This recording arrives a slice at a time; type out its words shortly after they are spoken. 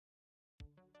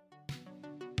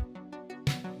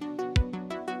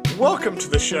Welcome to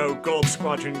the show Gold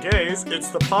Squadron Gaze. It's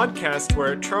the podcast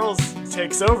where Charles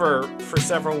takes over for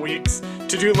several weeks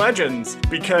to do Legends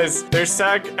because there's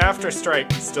SAG-AFTRA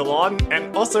strike still on,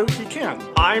 and also he can.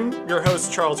 I'm your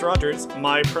host, Charles Rogers.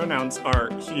 My pronouns are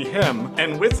he, him,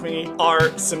 and with me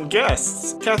are some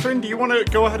guests. Katherine, do you want to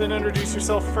go ahead and introduce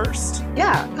yourself first?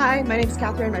 Yeah. Hi, my name is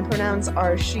Katherine. My pronouns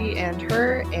are she and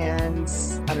her, and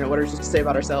I don't know what else to say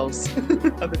about ourselves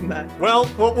other than that. Well,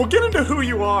 we'll get into who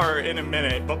you are in a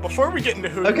minute, but before we get into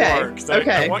who you are, because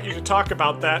I want you to talk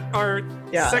about that, our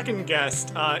second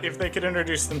guest, if they could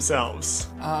introduce themselves.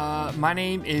 My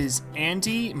name is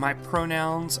Andy. My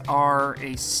pronouns are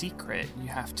a secret. You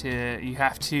have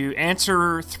to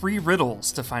answer 3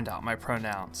 riddles to find out my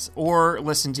pronouns, or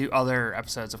listen to other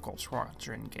episodes of Gold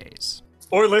Squadron Gaze.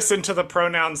 Or listen to the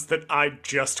pronouns that I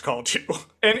just called you.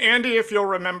 And Andy, if you'll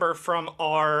remember from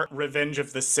our Revenge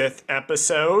of the Sith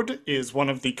episode, is one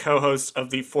of the co-hosts of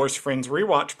the Force Friends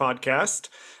Rewatch podcast.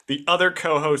 The other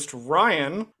co-host,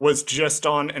 Ryan, was just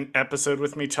on an episode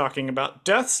with me talking about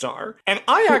Death Star. And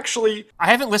I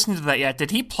haven't listened to that yet.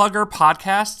 Did he plug our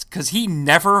podcast? Because he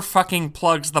never fucking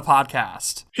plugs the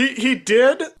podcast. He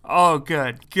did? Oh,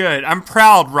 good. I'm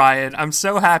proud, Ryan. I'm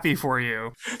so happy for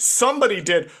you. Somebody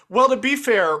did. Well, to be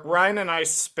fair, Ryan and I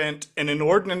spent an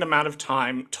inordinate amount of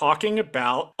time talking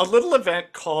about a little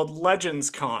event called Legends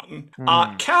Con.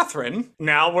 Katherine,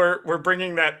 now we're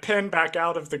bringing that pin back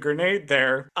out of the grenade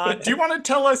there. Do you want to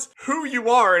tell us who you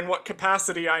are, in what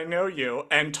capacity I know you,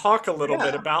 and talk a little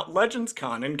bit about Legends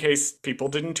Con in case people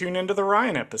didn't tune into the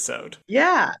Ryan episode?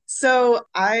 Yeah, so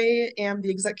I am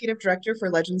the executive director for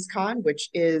Legends Con, which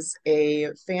is a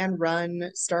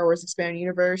fan-run Star Wars Expanded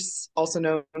Universe, also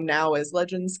known now as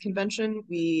Legends Convention.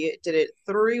 We did it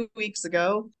 3 weeks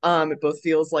ago. It both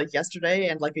feels like yesterday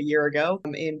and like a year ago.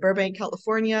 In Burbank,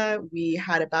 California, we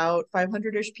had about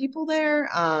 500-ish people there,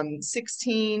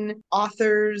 16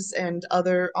 authors and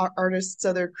other artists,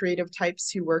 other creative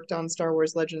types who worked on Star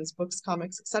Wars Legends books,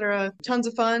 comics, etc. Tons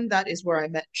of fun. That is where I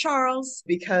met Charles,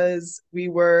 because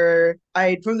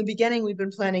from the beginning, we've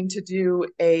been planning to do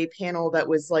a panel that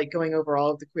was like going over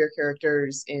all of the queer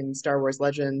characters in Star Wars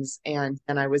Legends, and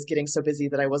I was getting so busy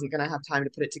that I wasn't going to have time to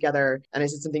put it together, and I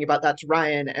said something about that to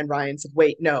Ryan, and Ryan said,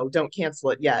 wait, no, don't cancel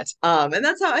it yet. And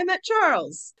that's how I met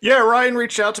Charles. Yeah, Ryan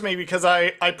reached out to me because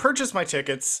I purchased my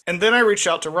tickets, and then I reached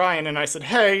out to Ryan and I said,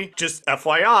 hey, just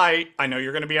FYI, I know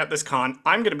you're going to be at this con.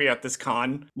 I'm going to be at this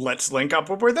con. Let's link up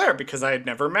when we're there, because I had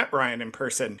never met Ryan in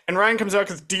person. And Ryan comes out and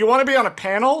goes, do you want to be on a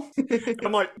panel? And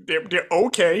I'm like, yeah,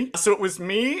 okay. So it was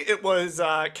me, it was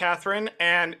Katherine,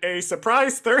 and a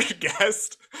surprise third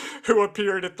guest who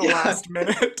appeared at the last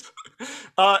minute.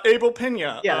 Abel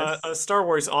Pena, a Star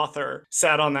Wars author,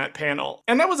 sat on that panel.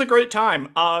 And that was a great time.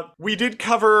 We did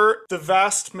cover the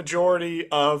vast majority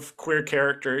of queer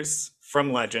characters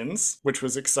from Legends, which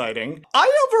was exciting. I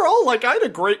had a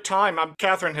great time.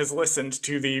 Katherine has listened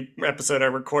to the episode I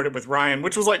recorded with Ryan,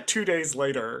 which was like 2 days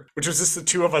later, which was just the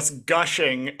two of us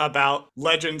gushing about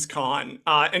Legends Con.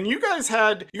 And you guys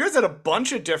had a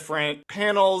bunch of different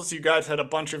panels. You guys had a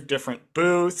bunch of different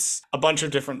booths, a bunch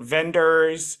of different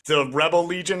vendors. The Rebel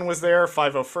Legion was there.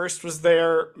 501st was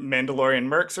there. Mandalorian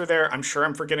Mercs were there. I'm sure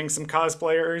I'm forgetting some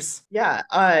cosplayers. Yeah.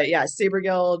 Saber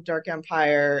Guild, Dark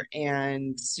Empire,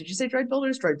 and did you say Droid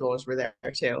Builders? Droid Builders were there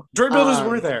too. Droid Builders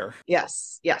were there.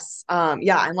 Yes.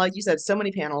 And like you said, so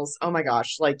many panels. Oh my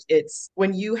gosh. Like, it's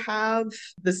when you have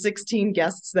the 16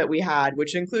 guests that we had,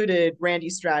 which included Randy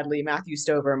Stradley, Matthew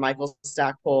Stover, Michael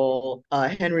Stackpole,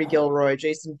 Henry Gilroy,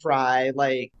 Jason Fry,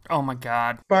 like, oh my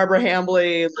God, Barbara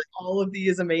Hambly, like all of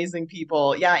these amazing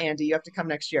people. Yeah, Andy, you have to come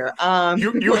next year.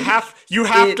 You have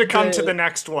to come to the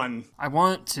next one. I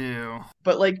want to.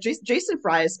 But like Jason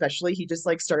Fry especially, he just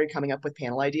like started coming up with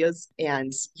panel ideas,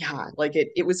 and yeah, like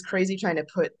it was crazy trying to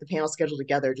put the panel schedule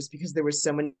together just because there was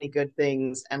so many good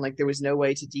things, and like there was no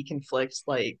way to deconflict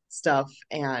like stuff,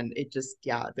 and it just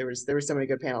there was so many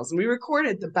good panels, and we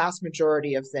recorded the vast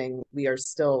majority of things.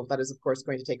 That is of course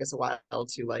going to take us a while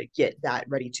to like get that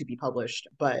ready to be published,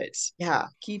 but yeah,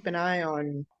 keep an eye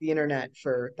on the internet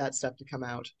for that stuff to come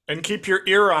out, and keep your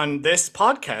ear on this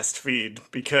podcast feed,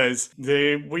 because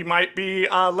we might be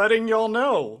letting y'all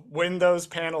know when those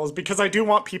panels, because I do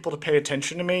want people to pay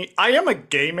attention to me. I am a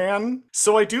gay man,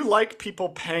 so I do like people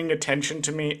paying attention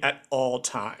to me at all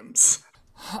times.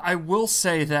 I will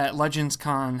say that Legends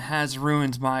Con has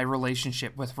ruined my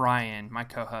relationship with Ryan, my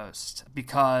co-host,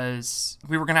 because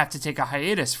we were going to have to take a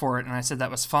hiatus for it, and I said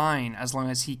that was fine as long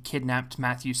as he kidnapped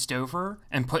Matthew Stover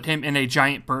and put him in a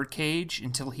giant birdcage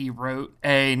until he wrote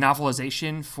a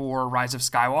novelization for Rise of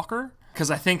Skywalker, because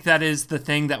I think that is the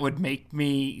thing that would make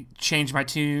me change my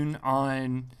tune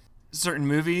on certain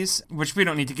movies, which we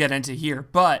don't need to get into here,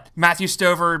 but Matthew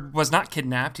Stover was not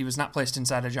kidnapped. He was not placed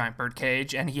inside a giant bird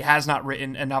cage, and he has not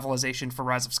written a novelization for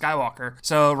Rise of Skywalker.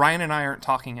 So Ryan and I aren't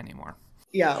talking anymore.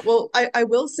 Yeah, well, I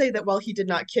will say that while he did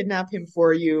not kidnap him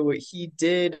for you, he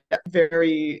did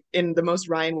very, in the most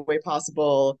Ryan way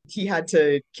possible, he had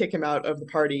to kick him out of the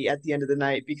party at the end of the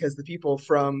night because the people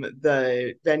from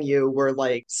the venue were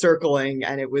like circling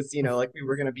and it was, like we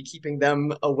were going to be keeping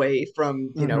them away from,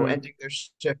 ending their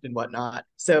shift and whatnot.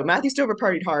 So Matthew Stover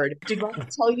partied hard. Did Ryan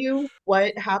tell you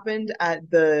what happened at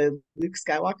the Luke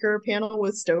Skywalker panel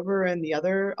with Stover and the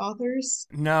other authors?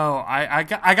 No, I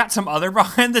got some other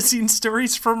behind the scenes stories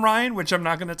from Ryan, which I'm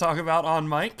not going to talk about on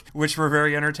mic, which were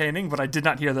very entertaining, but I did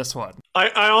not hear this one.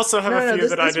 I also have a few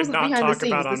that I did not talk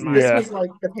about on mic. This was like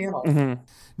the panel. Mm-hmm.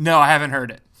 No, I haven't heard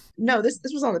it. No, this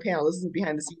was on the panel. This isn't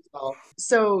behind the scenes at all.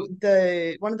 So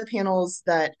one of the panels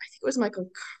that I think it was Michael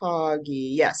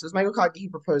Coggy. Yes, it was Michael Coggy who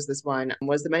proposed this one.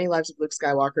 Was The Many Lives of Luke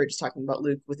Skywalker, just talking about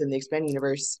Luke within the expanded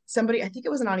universe. Somebody, I think it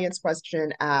was an audience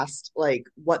question, asked like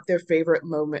what their favorite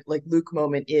moment, like Luke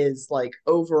moment is like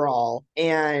overall.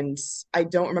 And I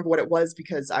don't remember what it was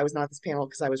because I was not at this panel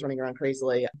because I was running around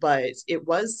crazily. But it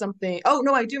was something. Oh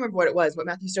no, I do remember what it was. What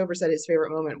Matthew Stover said his favorite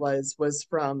moment was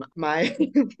from my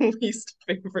least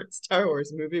favorite Star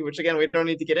Wars movie, which again we don't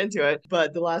need to get into it,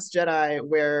 but The Last Jedi,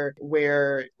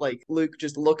 where like Luke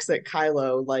just looks at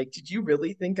Kylo like, did you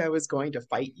really think I was going to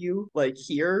fight you like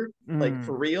here, like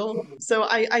for real? So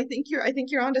I think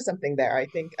you're onto something there. I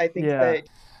think that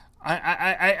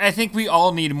I think we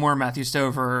all need more Matthew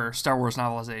Stover Star Wars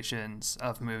novelizations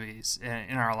of movies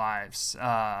in our lives.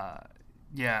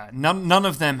 None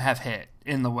of them have hit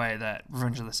in the way that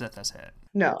Revenge of the Sith has hit.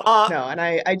 No, and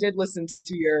I did listen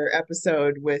to your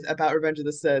episode about Revenge of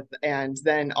the Sith, and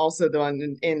then also the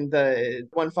one in the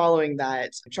one following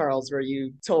that, Charles, where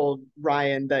you told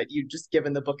Ryan that you'd just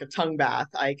given the book a tongue bath.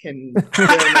 I can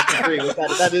very much agree with that.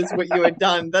 That is what you had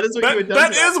done. That is what you had done.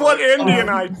 That is what Andy and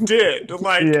I did.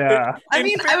 Like, yeah. I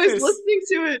was listening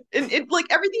to it, and it like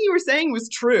everything you were saying was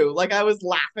true. Like I was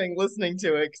laughing listening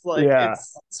to it. 'Cause, like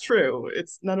it's true.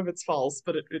 It's none of it's false,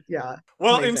 but yeah.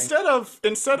 Well, amazing.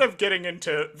 instead of getting into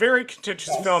very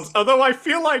contentious films, although I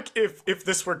feel like if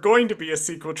this were going to be a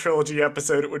sequel trilogy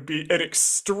episode, it would be an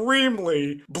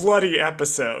extremely bloody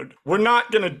episode. We're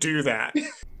not gonna do that.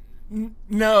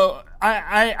 No,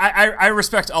 I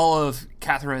respect all of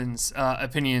Catherine's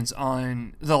opinions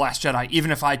on The Last Jedi,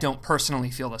 even if I don't personally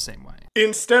feel the same way.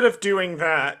 Instead of doing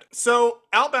that, so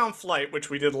Outbound Flight, which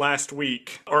we did last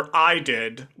week, or I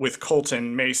did with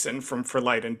Colton Mason from For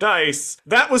Light and Dice,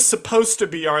 that was supposed to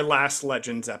be our last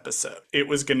Legends episode. It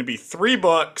was going to be 3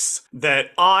 books that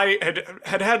I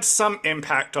had some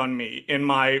impact on me in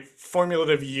my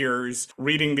formulative years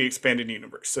reading the expanded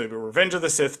universe. So Revenge of the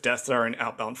Sith, Death Star, and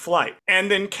Outbound Flight. And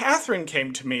then Katherine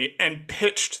came to me and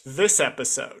pitched this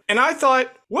episode. And I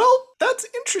thought, well, that's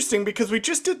interesting because we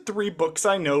just did 3 books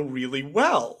I know really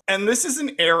well. And this is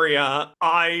an area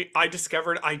I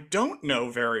discovered I don't know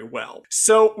very well.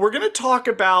 So we're going to talk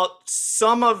about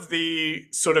some of the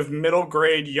sort of middle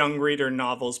grade young reader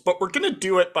novels, but we're going to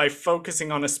do it by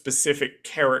focusing on a specific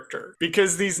character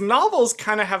because these novels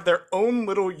kind of have their own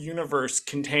little universe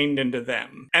contained into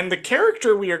them. And the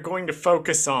character we are going to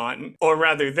focus on, or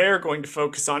rather they're going to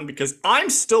focus on because I'm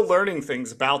still learning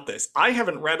things about this. I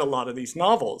haven't read a lot of these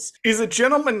novels. Is a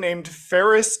gentleman named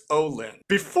Ferus Olin.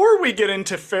 Before we get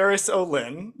into Ferus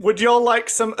Olin, would y'all like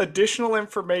some additional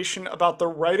information about the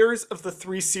writers of the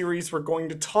 3 series we're going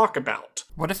to talk about?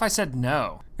 What if I said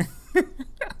no?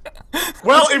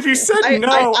 Well, if you said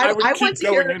no, I would keep want to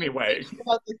going hear anyway.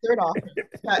 About the third author.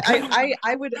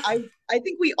 I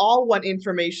think we all want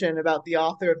information about the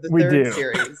author of the third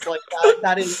series. Like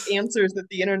that is answers that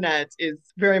the internet is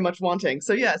very much wanting.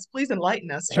 So yes, please enlighten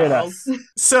us, Charles.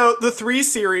 So the 3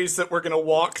 series that we're going to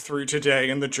walk through today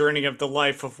in the journey of the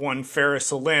life of one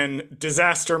Ferus Olin,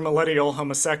 disaster millennial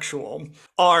homosexual,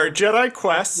 are Jedi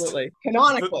Quest. Absolutely.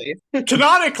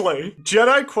 Canonically,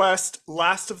 Jedi Quest,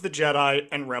 Last of the Jedi,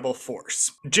 and Rebel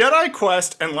Force. Jedi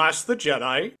Quest and Last of the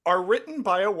Jedi are written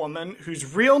by a woman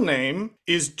whose real name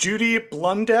is Judy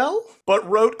Blundell, but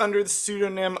wrote under the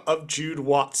pseudonym of Jude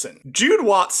Watson. Jude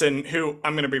Watson, who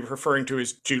I'm going to be referring to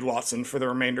as Jude Watson for the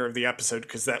remainder of the episode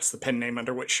because that's the pen name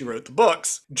under which she wrote the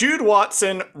books. Jude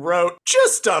Watson wrote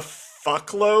just a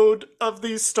fuckload of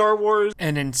these Star Wars.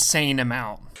 An insane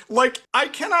amount. Like, I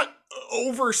cannot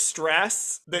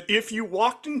overstress that if you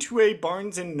walked into a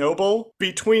Barnes & Noble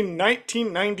between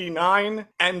 1999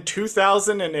 and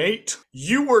 2008,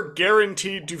 you were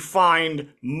guaranteed to find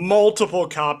multiple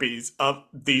copies of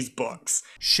these books.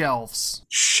 Shelves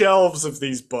of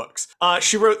these books.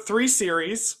 She wrote 3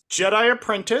 series. Jedi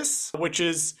Apprentice, which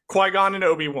is Qui-Gon and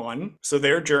Obi-Wan, so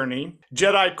their journey.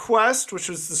 Jedi Quest, which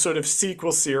was the sort of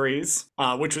sequel series,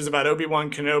 which was about Obi-Wan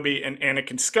Kenobi and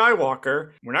Anakin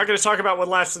Skywalker. We're not going to talk about what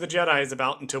Last of the Jedi is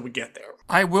about until we get there.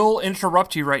 I will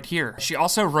interrupt you right here. She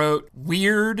also wrote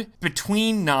weird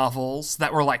between novels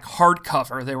that were like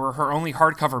hardcover. They were her only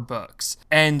hardcover books.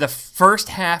 And the first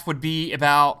half would be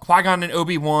about Qui-Gon and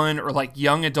Obi-Wan, or like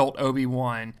young adult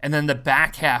Obi-Wan. And then the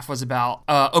back half was about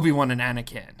Obi-Wan and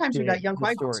Anakin. Sometimes you got young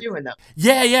Qui-Gon too in them.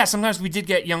 Yeah. Sometimes we did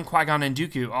get young Qui-Gon and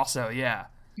Dooku also, yeah.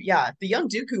 Yeah, the young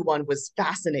Dooku one was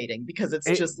fascinating because it's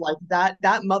just like that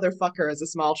motherfucker as a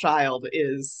small child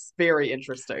is very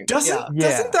interesting. Doesn't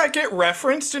that get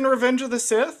referenced in Revenge of the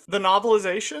Sith, the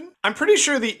novelization? I'm pretty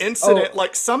sure the incident,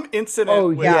 like some incident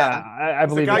I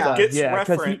believe the guy it does. gets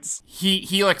reference.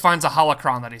 He like finds a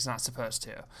holocron that he's not supposed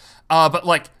to. But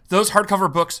like those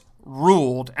hardcover books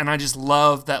ruled, and I just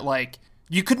love that like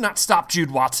you could not stop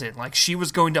Jude Watson. Like she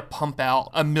was going to pump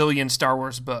out 1 million Star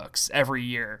Wars books every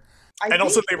year.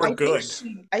 Also they were good.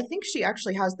 I think she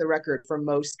actually has the record for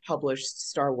most published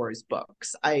Star Wars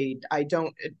books. I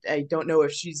don't know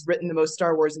if she's written the most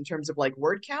Star Wars in terms of like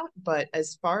word count, but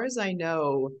as far as I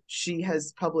know, she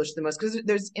has published the most, because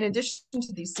there's, in addition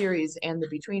to these series and the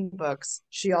Between books,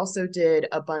 she also did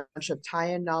a bunch of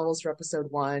tie-in novels for episode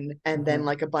 1, and then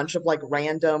like a bunch of like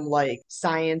random like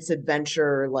science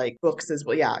adventure like books as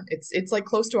well. Yeah, it's like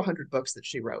close to 100 books that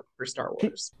she wrote for Star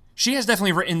Wars. She has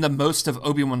definitely written the most of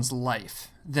Obi-Wan's life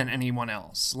than anyone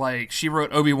else. Like, she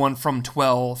wrote Obi-Wan from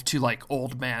 12 to, like,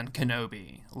 Old Man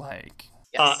Kenobi. Like...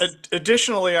 Yes.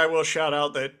 Additionally, I will shout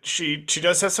out that she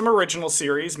does have some original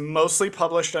series, mostly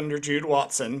published under Jude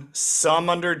Watson, some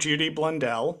under Judy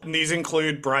Blundell. And these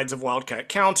include Brides of Wildcat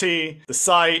County, The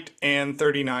Sight, and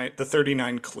the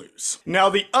 39 Clues. Now,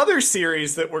 the other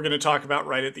series that we're going to talk about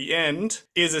right at the end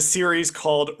is a series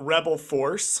called Rebel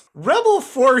Force. Rebel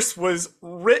Force was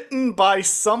written by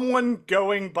someone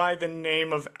going by the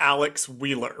name of Alex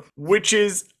Wheeler, which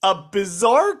is a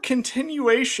bizarre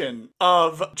continuation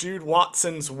of Jude Watson's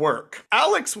work.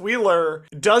 Alex Wheeler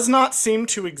does not seem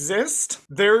to exist.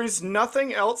 There is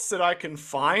nothing else that I can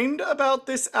find about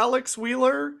this Alex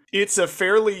Wheeler. It's a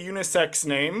fairly unisex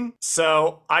name,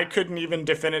 so I couldn't even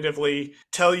definitively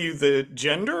tell you the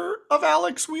gender of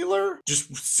Alex Wheeler.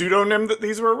 Just pseudonym that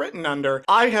these were written under.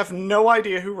 I have no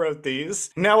idea who wrote these.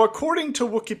 Now, according to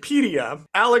Wikipedia,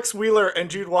 Alex Wheeler and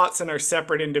Jude Watson are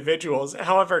separate individuals.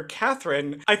 However,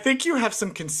 Katherine, I think you have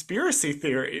some conspiracy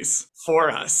theories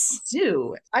for us.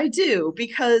 I do,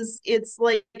 because it's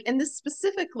like, and this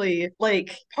specifically,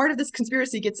 like, part of this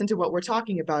conspiracy gets into what we're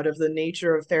talking about of the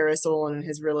nature of Ferus, Olin, and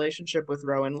his relationship with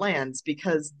Rowan Lands,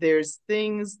 because there's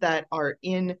things that are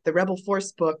in the Rebel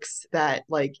Force books that,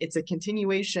 like, it's a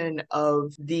continuation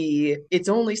of it's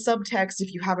only subtext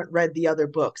if you haven't read the other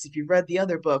books. If you've read the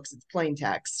other books, it's plain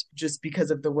text, just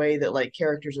because of the way that, like,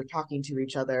 characters are talking to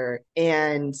each other.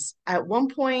 And at one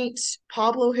point,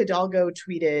 Pablo Hidalgo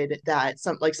tweeted that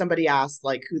somebody asked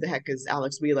like, who the heck is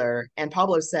Alex Wheeler, and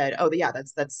Pablo said, oh yeah,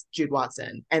 that's Jude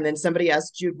Watson. And then somebody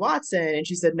asked Jude Watson, and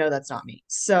she said, no, that's not me.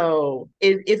 So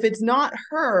if it's not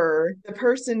her, the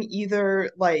person either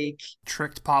like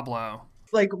tricked Pablo,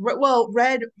 like, well,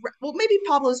 maybe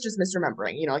Pablo's just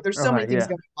misremembering, you know, like there's so many things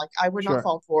going on, like I would not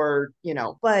fault for, you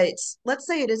know, but let's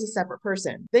say it is a separate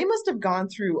person. They must have gone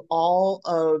through all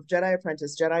of Jedi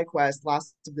Apprentice, Jedi Quest,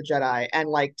 Last of the Jedi, and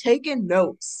like taken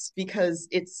notes, because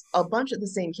it's a bunch of the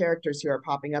same characters who are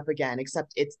popping up again,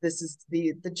 except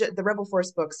the Rebel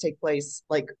Force books take place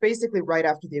like basically right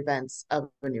after the events of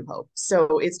A New Hope.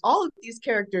 So it's all of these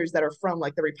characters that are from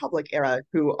like the Republic era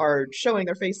who are showing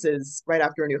their faces right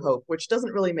after A New Hope, which doesn't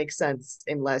really make sense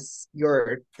unless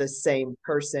you're the same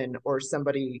person or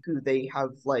somebody who they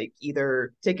have like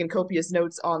either taken copious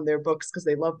notes on their books because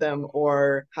they love them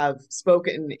or have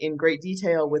spoken in great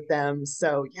detail with them.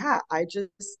 So yeah, I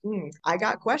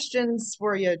got questions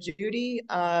for you, Judy.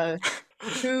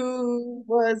 Who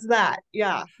was that?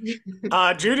 Yeah.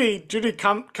 Judy,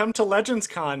 come to Legends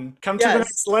Con. Come to the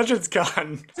next Legends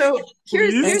Con. So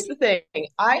here's the thing.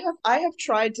 I have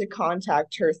tried to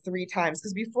contact her 3 times,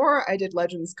 because before I did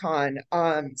Legends Con,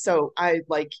 so I,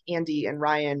 like Andy and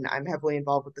Ryan, I'm heavily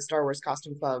involved with the Star Wars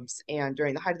costume clubs, and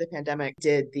during the height of the pandemic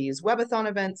did these webathon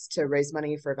events to raise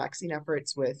money for vaccine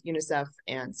efforts with UNICEF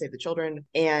and Save the Children,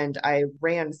 and I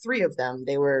ran 3 of them.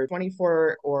 They were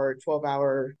 24 or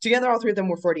 12-hour together. All 3 of them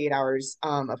were 48 hours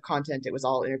of content. It was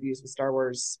all interviews with Star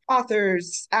Wars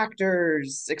authors,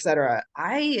 actors, etc.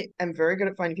 I am very good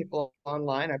at finding people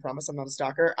online. I promise I'm not a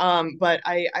stalker. But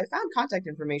I found contact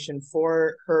information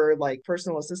for her like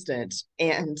personal assistant,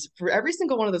 and for every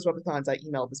single one of those webathons, I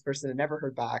emailed this person and never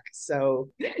heard back. So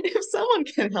if someone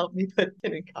can help me put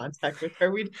in contact with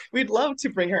her, we'd love to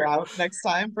bring her out next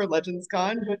time for Legends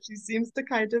Con, but she seems to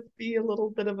kind of be a little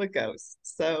bit of a ghost.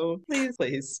 So please,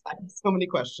 I have so many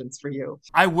questions for you.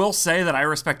 I will say that I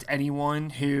respect anyone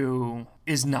who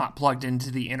is not plugged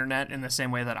into the internet in the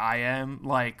same way that I am.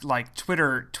 Like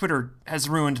Twitter has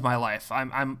ruined my life.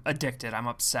 I'm addicted. I'm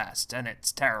obsessed, and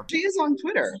it's terrible. She is on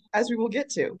Twitter, as we will get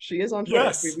to. She is on Twitter.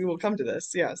 Yes. We will come to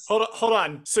this. Yes. Hold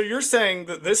on. So you're saying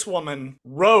that this woman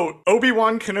wrote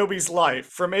Obi-Wan Kenobi's life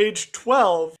from age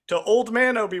 12 to old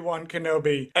man Obi-Wan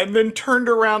Kenobi, and then turned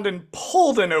around and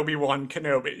pulled an Obi-Wan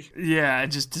Kenobi. Yeah, it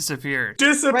just disappeared.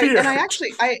 Right, and I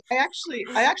actually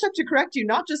have to correct you,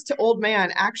 not just to old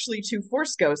man, actually to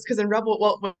Force Ghost, because in Rebel,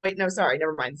 well, wait, no, sorry,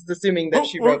 never mind. It's assuming that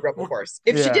she wrote Rebel Force.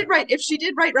 If she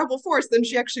did write Rebel Force, then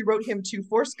she actually wrote him to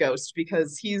Force Ghost,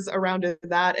 because he's around in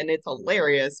that, and it's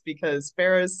hilarious because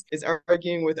Ferus is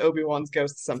arguing with Obi-Wan's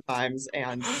ghost sometimes,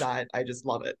 and that I just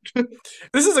love it.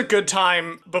 This is a good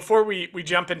time before we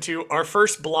jump into our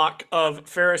first block of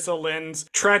Ferus Olin's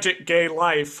tragic gay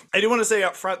life. I do want to say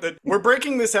up front that we're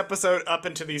breaking this episode up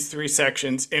into these three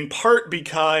sections, in part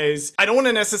because I don't want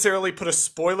to necessarily put a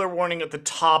spoiler warning at the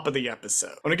top of the episode.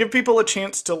 I want to give people a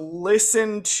chance to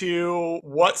listen to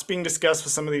what's being discussed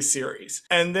with some of these series.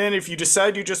 And then if you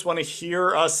decide you just want to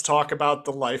hear us talk about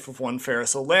the life of one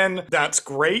Ferus Olin, that's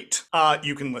great.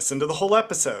 You can listen to the whole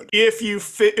episode.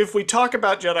 If we talk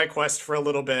about Jedi Quest for a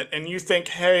little bit and you think,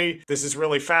 hey, this is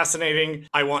really fascinating,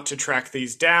 I want to track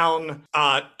these down,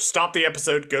 stop the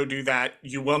episode, go do that.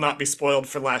 You will not be spoiled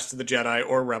for Last of the Jedi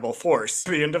or Rebel Force.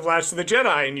 The end of Last of the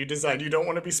Jedi, and you decide you don't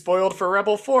want to be spoiled for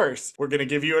Rebel Force, we're going to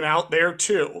give you an out there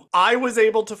too. I was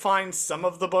able to find some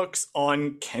of the books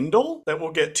on Kindle that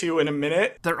we'll get to in a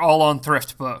minute. They're all on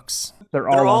thrift books. They're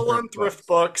all on thrift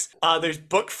books. There's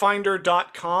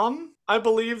bookfinder.com. I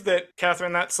believe that,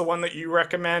 Catherine, that's the one that you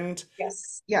recommend.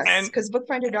 Yes, because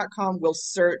bookfinder.com will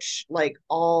search like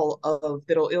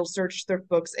it'll search thrift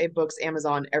books, books,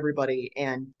 Amazon, everybody,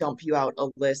 and dump you out a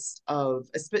list of,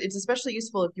 it's especially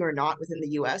useful if you're not within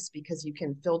the US, because you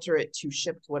can filter it to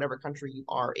ship to whatever country you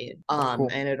are in. Cool.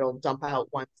 And it'll dump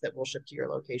out ones that will ship to your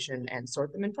location and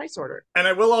sort them in price order. And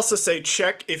I will also say,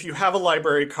 check if you have a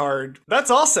library card.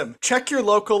 That's awesome. Check your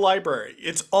local library.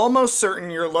 It's almost certain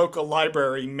your local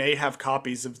library may have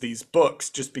copies of these books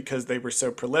just because they were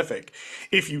so prolific.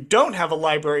 If you don't have a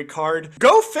library card,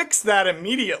 go fix that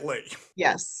immediately.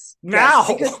 Yes. Now.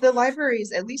 Yes, because the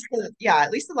libraries, at least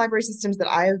the library systems that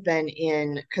I have been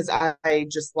in, because I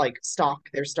just like stock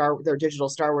their digital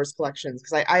Star Wars collections,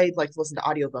 because I like to listen to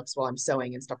audiobooks while I'm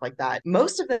sewing and stuff like that.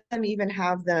 Most of them even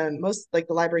have them, the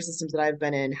library systems that I've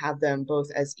been in have them both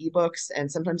as ebooks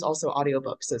and sometimes also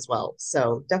audiobooks as well.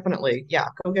 So definitely,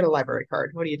 go get a library card.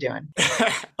 What are you doing?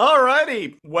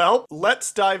 Alrighty. Well,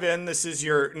 let's dive in. This is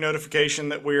your notification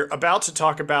that we're about to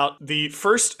talk about the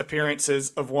first appearances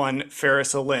of one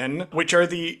Ferus Olin, which are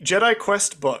the Jedi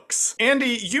Quest books.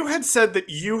 Andy, you had said that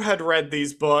you had read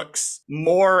these books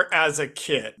more as a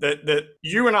kid, that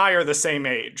you and I are the same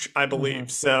age, I believe. Mm-hmm.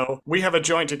 So we have a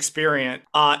joint experience.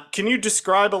 Can you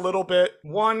describe a little bit,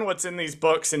 one, what's in these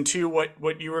books, and two,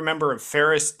 what you remember of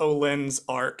Ferus Olin's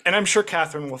arc? And I'm sure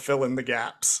Catherine will fill in the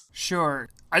gaps. Sure.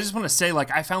 I just want to say,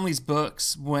 I found these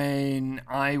books when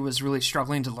I was really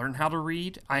struggling to learn how to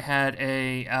read. I had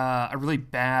a really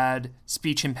bad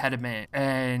speech impediment,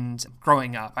 and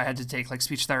growing up, I had to take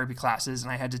speech therapy classes, and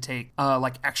I had to take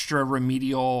extra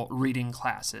remedial reading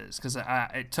classes because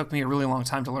it took me a really long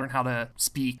time to learn how to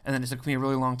speak, and then it took me a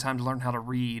really long time to learn how to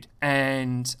read.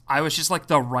 And I was just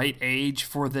the right age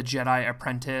for the Jedi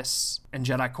Apprentice and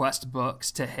Jedi Quest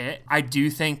books to hit. I do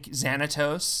think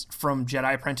Xanatos from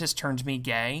Jedi Apprentice turned me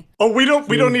gay. Oh, we don't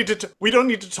need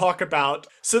to talk about.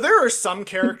 So there are some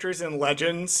characters in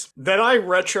Legends that I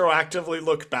retroactively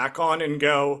look back on and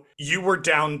go, you were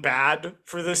down bad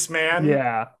for this man.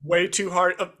 Yeah. Way too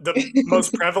hard. The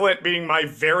most prevalent being my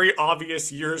very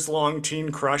obvious years-long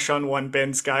teen crush on one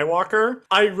Ben Skywalker.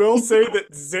 I will say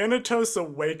that Xanatos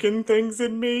awakened things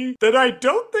in me that I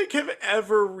don't think have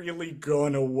ever really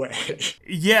gone away.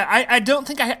 Yeah, I don't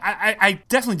think I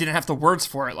definitely didn't have the words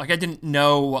for it. I didn't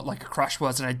know what a crush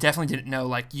was, and I definitely didn't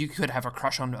know you could have a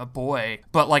crush on a boy.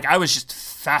 But I was just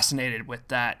fascinated with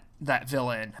that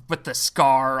villain with the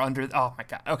scar under. Oh my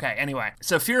god. Okay. Anyway,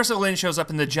 so Ferus Olin shows up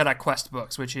in the Jedi Quest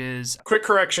books, which is quick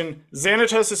correction.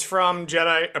 Xanatos is from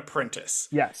Jedi Apprentice.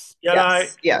 Yes.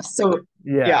 Jedi. Yes. So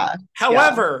yeah.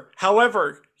 However,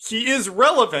 he is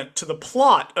relevant to the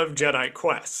plot of Jedi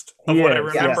Quest, of He what I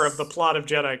is, remember yes. of the plot of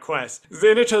Jedi Quest.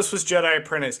 Xanatos was Jedi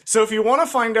Apprentice. So if you want to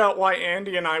find out why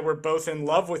Andy and I were both in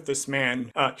love with this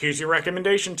man, here's your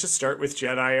recommendation to start with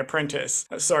Jedi Apprentice.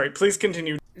 Sorry, please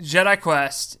continue. Jedi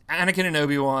Quest, Anakin and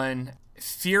Obi-Wan.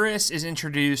 Ferus is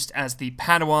introduced as the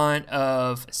Padawan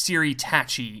of Siri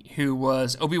Tachi, who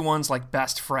was Obi-Wan's like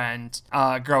best friend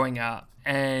growing up.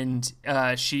 And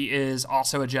she is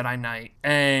also a Jedi Knight.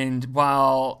 And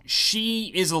while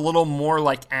she is a little more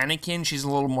like Anakin, she's a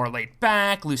little more laid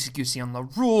back, loosey-goosey on the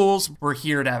rules. We're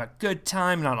here to have a good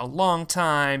time, not a long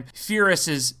time. Ferus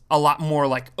is a lot more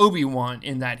like Obi-Wan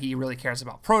in that he really cares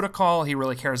about protocol. He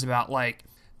really cares about like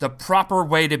the proper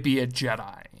way to be a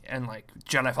Jedi. And like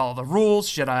Jedi follow the rules,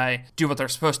 Jedi do what they're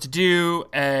supposed to do,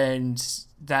 and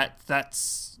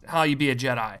that's how you be a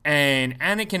Jedi. And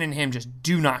Anakin and him just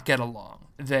do not get along.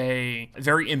 They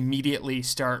very immediately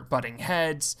start butting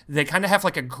heads. They kind of have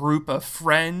like a group of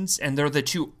friends, and they're the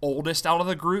two oldest out of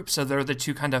the group, so they're the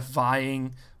two kind of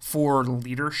vying for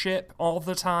leadership all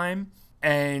the time.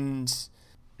 And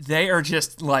they are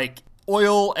just like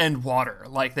oil and water.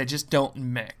 Like, they just don't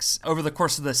mix. Over the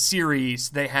course of the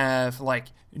series, they have like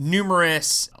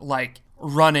numerous like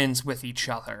run-ins with each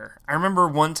other. I remember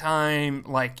one time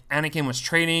like Anakin was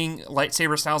training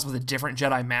lightsaber styles with a different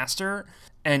Jedi Master,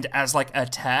 and as like a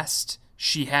test,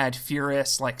 she had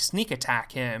Ferus like sneak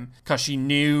attack him because she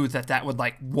knew that would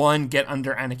like, one, get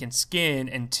under Anakin's skin,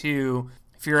 and two,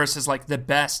 Ferus is like the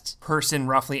best person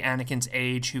roughly Anakin's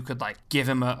age who could like give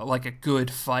him a good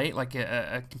fight, like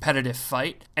a competitive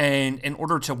fight. And in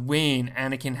order to win,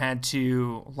 Anakin had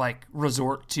to like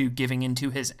resort to giving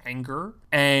into his anger.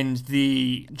 And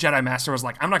the Jedi Master was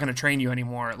like, I'm not going to train you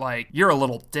anymore. Like, you're a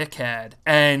little dickhead.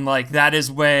 And like, that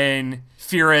is when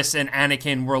Ferus and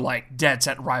Anakin were like dead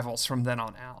set rivals from then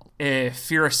on out. If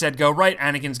Ferus said go right,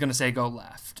 Anakin's going to say go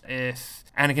left. If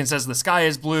Anakin says the sky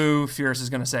is blue, Ferus is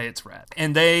going to say it's red.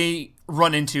 And they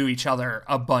run into each other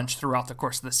a bunch throughout the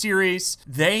course of the series.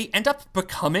 They end up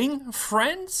becoming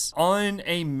friends. On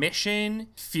a mission,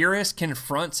 Ferus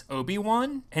confronts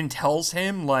Obi-Wan and tells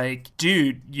him, like,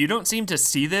 dude, you don't seem to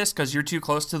see this because you're too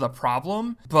close to the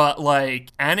problem, but,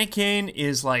 like, Anakin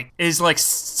is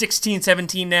 16,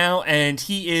 17 now, and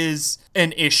he is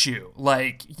an issue.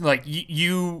 Like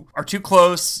you are too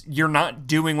close. You're not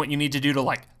doing what you need to do to,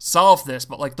 like, solve this,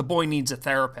 but, like, the boy needs a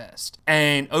therapist.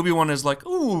 And Obi-Wan is like,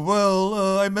 oh, well,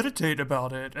 I meditate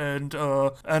about it, and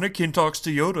Anakin talks to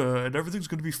Yoda, and everything's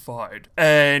gonna be fine.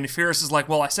 And Ferus is like,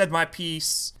 well, I said my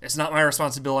piece. It's not my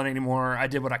responsibility anymore. I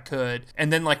did what I could.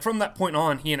 And then, like, from that point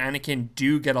on, he and Anakin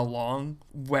do get along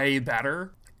way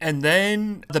better. And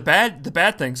then the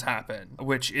bad things happen,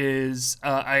 which is,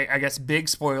 I guess, big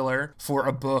spoiler for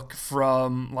a book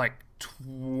from, like,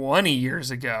 20 years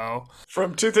ago.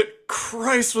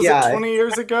 Christ, was it 20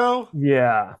 years ago?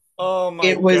 Yeah. Oh my God.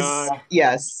 It was, God.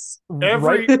 yes.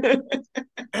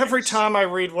 Every time I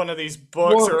read one of these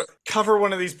books or cover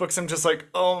one of these books, I'm just like,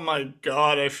 oh my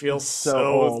God, I feel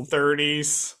so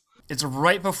 30s. It's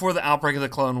right before the outbreak of the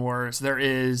Clone Wars. There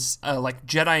is a, like,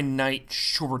 Jedi Knight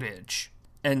shortage.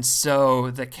 And so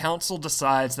the council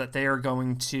decides that they are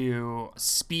going to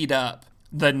speed up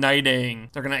the knighting.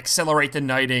 They're going to accelerate the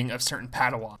knighting of certain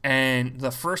Padawan. And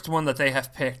the first one that they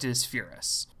have picked is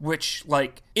Ferus, which,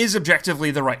 like, is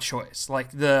objectively the right choice.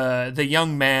 Like, the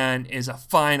young man is a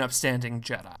fine, upstanding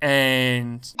Jedi.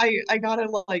 And I gotta,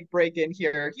 like, break in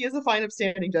here. He is a fine,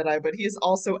 upstanding Jedi, but he is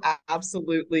also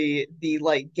absolutely the,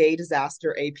 like, gay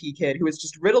disaster AP kid who is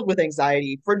just riddled with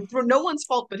anxiety for no one's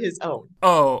fault but his own.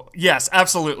 Oh, yes,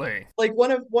 absolutely. Like,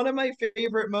 one of my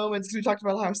favorite moments, because we talked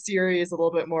about how Siri is a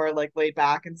little bit more, like, laid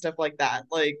back and stuff like that.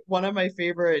 Like, one of my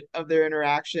favorite of their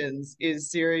interactions is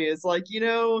Siri is like,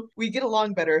 we get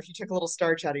along better if you took a little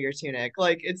starch out of your tunic.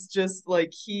 Like, it's just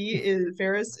like,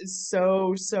 Ferus is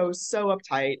so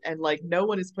uptight, and like no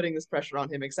one is putting this pressure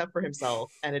on him except for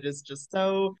himself, and it is just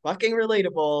so fucking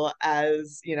relatable,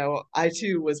 as I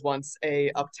too was once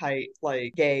a uptight,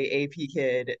 like, gay AP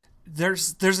kid.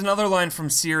 There's another line from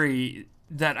Siri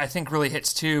that I think really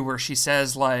hits too, where she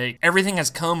says, like, everything has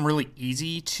come really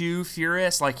easy to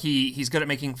Ferus. Like, he's good at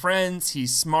making friends,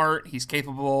 he's smart, he's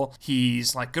capable,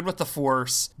 he's, like, good with the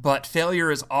Force, but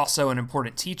failure is also an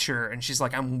important teacher. And she's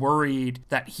like, I'm worried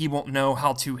that he won't know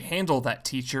how to handle that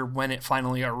teacher when it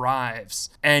finally arrives.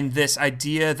 And this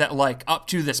idea that, like, up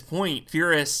to this point,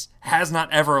 Ferus has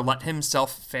not ever let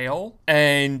himself fail.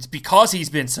 And because he's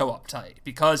been so uptight,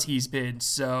 because he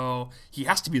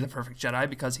has to be the perfect Jedi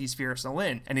because he's Ferus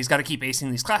Olin, and he's got to keep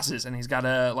acing these classes, and he's got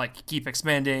to like keep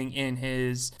expanding in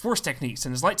his force techniques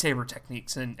and his lightsaber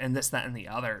techniques and this, that, and the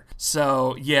other.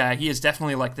 So yeah, he is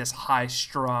definitely like this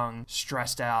high-strung,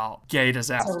 stressed out, gay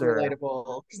disaster. So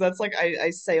relatable. Because that's like I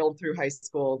sailed through high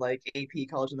school, like AP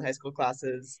college and the high school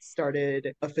classes,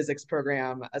 started a physics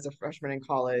program as a freshman in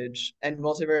college, and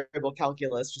multivariable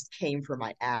calculus just came for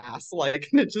my ass. Like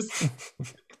it just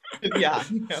yeah,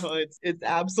 it's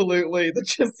absolutely the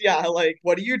just yeah, like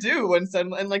what do you do when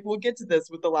some and like we'll get to this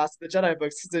with the last of the Jedi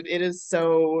books because it is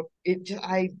so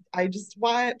I just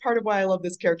why part of why I love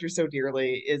this character so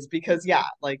dearly is because yeah,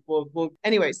 like we'll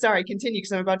anyway, sorry, continue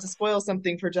because I'm about to spoil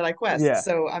something for Jedi Quest. Yeah.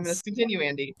 So I'm gonna continue,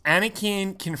 Andy.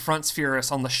 Anakin confronts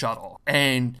Ferus on the shuttle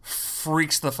and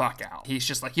freaks the fuck out. He's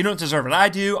just like, you don't deserve it. I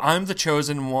do. I'm the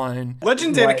chosen one.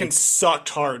 Legends Right. Anakin sucked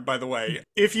hard, by the way.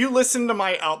 If you listen to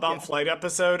my Outbound Flight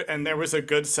episode, and there was a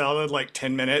good solid like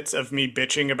 10 minutes of me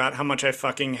bitching about how much I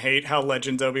fucking hate how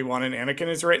Legends Obi-Wan and Anakin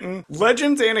is written,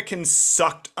 Legends Anakin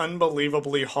sucked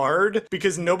unbelievably hard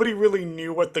because nobody really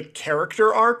knew what the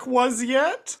character arc was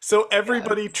yet. So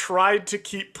everybody tried to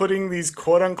keep putting these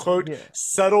quote-unquote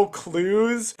subtle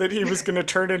clues that he was going to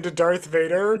turn into Darth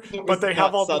Vader, but they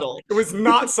have all subtle. It was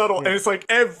not subtle, and it's like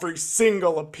every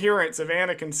single appearance of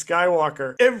Anakin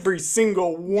Skywalker, every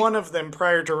single one of them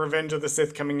prior to Revenge of the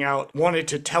Sith coming out wanted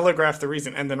to telegraph the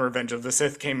reason, and then Revenge of the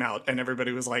Sith came out, and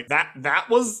everybody was like, that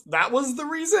was the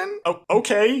reason? Oh,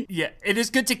 okay. Yeah, it is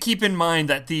good to keep in mind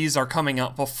that these are coming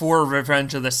out before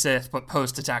Revenge of the Sith, but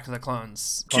post Attack of the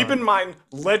Clones. Keep in mind,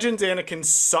 Legends Anakin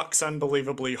sucks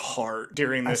unbelievably hard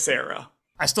during this era.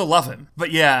 I still love him.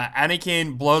 But yeah,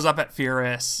 Anakin blows up at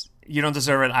Ferus. You don't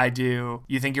deserve it, I do.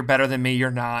 You think you're better than me,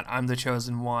 you're not. I'm the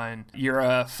chosen one. You're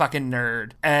a fucking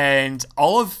nerd. And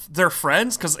all of their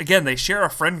friends, because again, they share a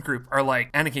friend group, are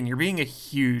like, Anakin, you're being a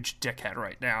huge dickhead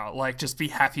right now. Like, just be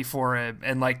happy for him.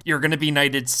 And like, you're gonna be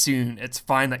knighted soon. It's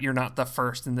fine that you're not the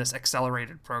first in this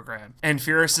accelerated program. And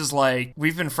Ferus is like,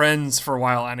 we've been friends for a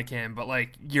while, Anakin, but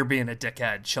like, you're being a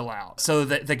dickhead. Chill out. So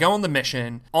they go on the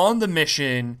mission. On the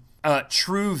mission,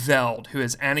 True Veld, who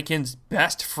is Anakin's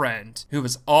best friend, who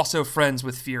was also friends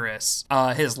with Ferus,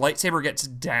 his lightsaber gets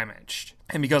damaged.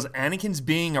 And because Anakin's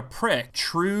being a prick,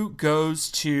 True goes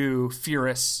to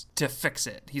Ferus to fix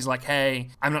it. He's like, hey,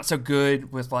 I'm not so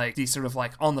good with like these sort of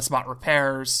like on the spot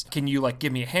repairs. Can you like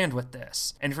give me a hand with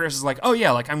this? And Ferus is like, oh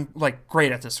yeah, like I'm like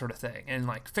great at this sort of thing. And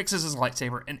like fixes his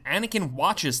lightsaber. And Anakin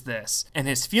watches this and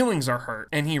his feelings are hurt.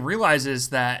 And he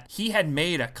realizes that he had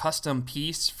made a custom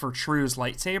piece for True's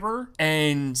lightsaber.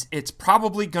 And it's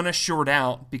probably gonna short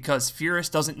out because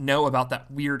Ferus doesn't know about that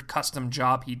weird custom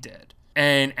job he did.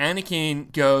 And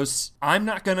Anakin goes, I'm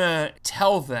not gonna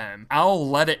tell them. I'll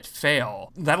let it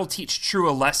fail. That'll teach True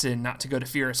a lesson not to go to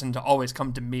Ferus and to always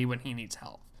come to me when he needs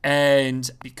help. And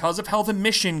because of how the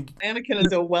mission... Anakin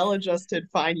is a well-adjusted,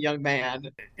 fine young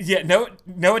man. Yeah,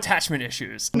 no attachment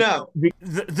issues. No.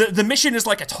 The mission is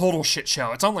like a total shit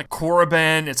show. It's on like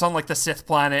Korriban, it's on like the Sith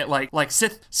planet, like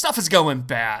Sith stuff is going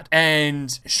bad.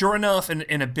 And sure enough,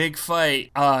 in a big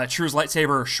fight, True's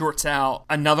lightsaber shorts out.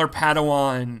 Another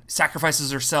Padawan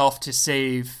sacrifices herself to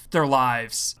save their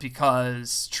lives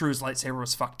because True's lightsaber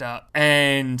was fucked up.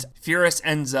 And Ferus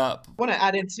ends up... I want to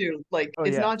add into, like,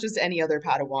 it's not just any other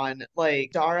Padawan.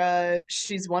 Like, Dara,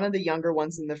 she's one of the younger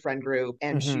ones in the friend group,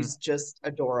 and she's just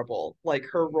adorable. Like,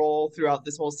 her role throughout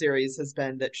this whole series has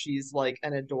been that she's, like,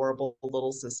 an adorable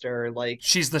little sister. Like,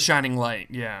 she's the shining light,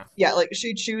 yeah. Yeah, like,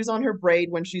 she chews on her braid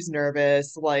when she's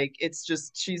nervous. Like, it's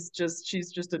just, she's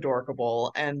just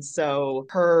adorable. And so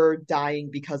her dying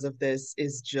because of this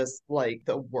is just, like,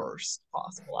 the worst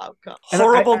possible outcome.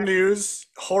 Horrible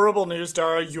news,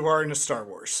 Dara. You are in a Star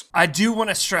Wars. I do want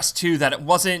to stress too that it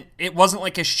wasn't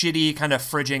like a shitty kind of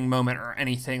fridging moment or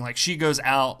anything. Like, she goes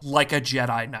out like a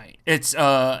Jedi Knight. It's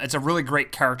a really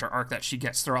great character arc that she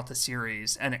gets throughout the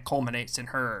series, and it culminates in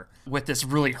her with this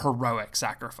really heroic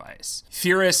sacrifice.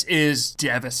 Ferus is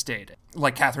devastated.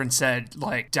 Like Katherine said,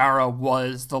 like, Dara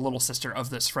was the little sister of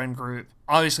this friend group.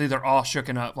 Obviously, they're all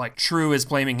shooken up. Like, True is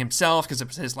blaming himself because it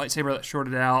was his lightsaber that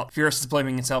shorted out. Ferus is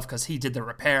blaming himself because he did the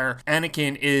repair.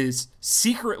 Anakin is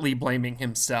secretly blaming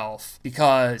himself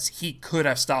because he could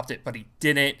have stopped it, but he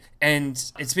didn't.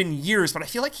 And it's been years, but I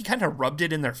feel like he kind of rubbed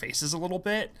it in their faces a little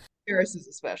bit. Ferus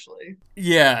especially.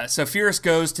 Yeah, so Ferus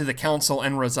goes to the council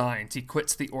and resigns. He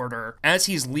quits the order. As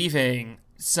he's leaving,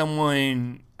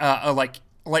 someone, like,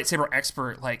 lightsaber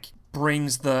expert, like,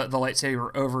 brings the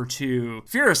lightsaber over to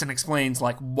Ferus and explains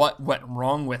like what went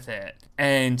wrong with it.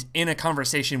 And in a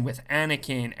conversation with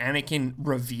Anakin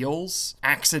reveals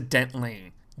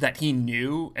accidentally that he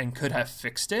knew and could have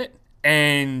fixed it.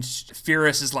 And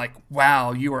Ferus is like,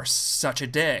 wow, you are such a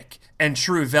dick. And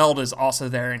Shrew Veld is also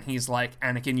there, and he's like,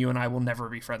 Anakin, you and I will never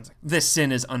be friends. This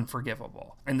sin is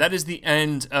unforgivable. And that is the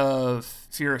end of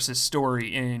Ferus'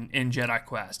 story in Jedi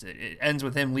Quest. It ends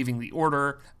with him leaving the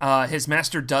Order. His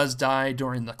master does die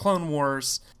during the Clone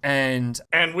Wars, and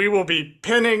we will be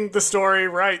pinning the story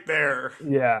right there.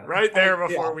 Yeah. Right there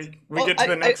before we get to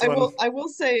the next one. I will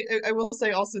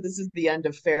say also this is the end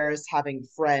of Ferus having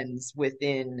friends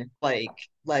within like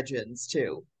Legends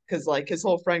too. Because like his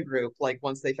whole friend group, like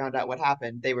once they found out what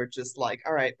happened, they were just like,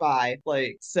 all right, bye.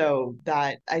 Like, so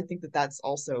that I think that's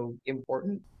also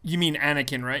important. You mean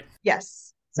Anakin, right?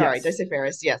 Yes. Sorry, Yes. did I say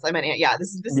Ferris? Yes, I meant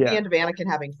this is the end of Anakin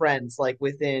having friends like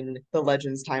within the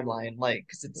Legends timeline, like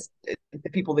because the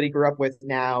people that he grew up with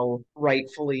now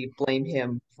rightfully blame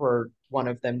him for one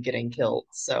of them getting killed.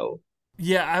 So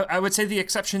yeah, I would say the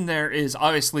exception there is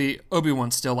obviously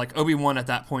Obi-Wan still. Like, Obi-Wan at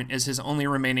that point is his only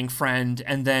remaining friend,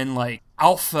 and then, like,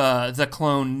 Alpha, the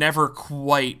clone, never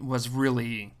quite was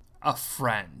really a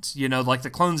friend. You know, like, the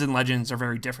clones in Legends are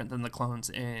very different than the clones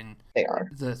in they are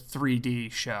the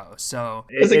 3D show. So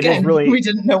because again, we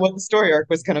didn't know what the story arc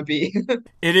was going to be.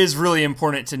 It is really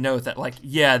important to note that, like,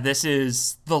 yeah, this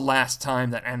is the last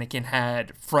time that Anakin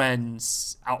had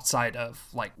friends outside of,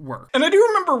 like, work. And I do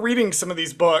remember reading some of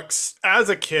these books as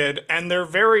a kid, and they're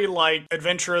very, like,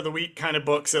 Adventure of the Week kind of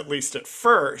books, at least at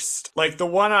first. Like, the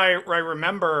one I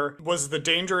remember was the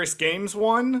Dangerous Games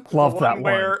one. Love that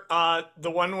one.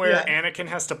 The one where Anakin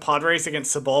has to pod race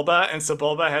against Sebulba, and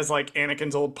Sebulba has, like,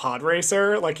 Anakin's old pod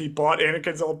racer. Like, he bought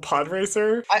Anakin's old pod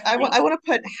racer. I want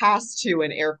to put has to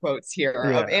in air quotes here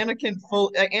of Anakin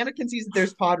Anakin sees that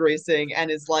there's pod racing and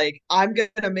is like, I'm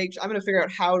gonna figure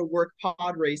out how to work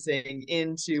pod racing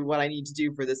into what I need to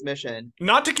do for this mission.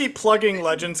 Not to keep plugging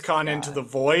Legends Con into the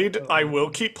void. I will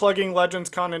keep plugging Legends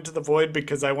Con into the void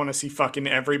because I want to see fucking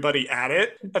everybody at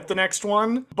it at the next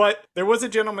one. But there was a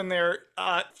gentleman there,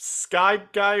 Sky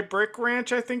Guy Brick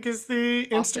Ranch, I think is the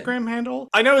Instagram handle.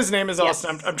 I know his name is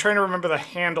Austin. I'm trying to remember the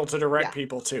handle to direct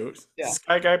people to.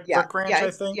 Sky Guy Brick Ranch,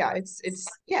 I think.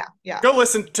 Go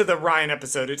listen to the Ryan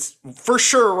episode. It's for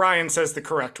sure Ryan says the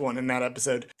correct one in that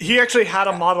episode. He actually had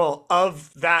a model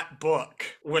of that book,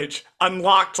 which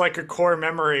unlocked like a core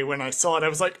memory when I saw it. I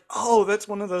was like, oh, that's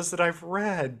one of those that I've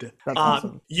read. That's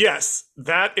awesome. Yes,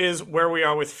 that is where we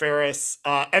are with Ferus.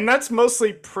 And that's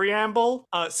mostly preamble.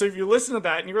 So if you listen to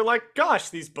that and you're like, gosh,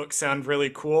 these books sound really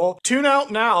cool, tune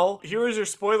out now. Here is your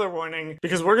spoiler warning,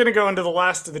 because we're going to go into The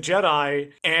Last of the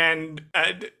Jedi, and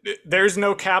there's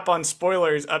no cap on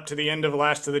spoilers up to the end of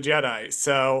Last of the Jedi.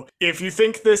 So if you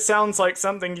think this sounds like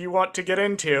something you want to get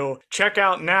into, check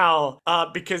out now,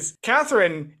 because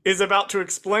Katherine is about to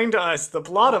explain to us the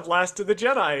plot of Last of the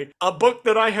Jedi, a book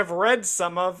that I have read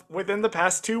some of within the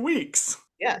past 2 weeks.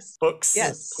 Yes. Books,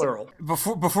 plural.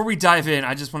 Before we dive in,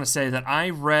 I just want to say that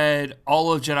I read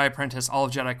all of Jedi Apprentice, all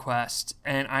of Jedi Quest,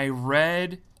 and I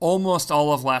read almost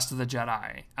all of Last of the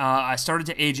Jedi. I started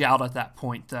to age out at that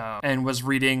point, though, and was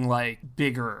reading, like,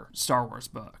 bigger Star Wars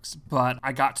books. But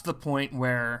I got to the point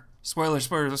where,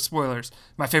 spoilers,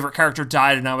 my favorite character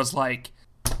died, and I was like,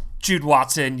 Jude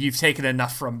Watson, you've taken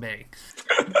enough from me.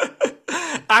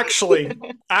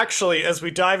 Actually, as we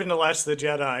dive into Last of the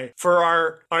Jedi, for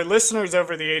our listeners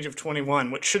over the age of 21,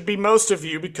 which should be most of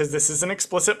you because this is an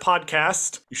explicit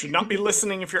podcast, you should not be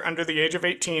listening if you're under the age of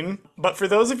 18. But for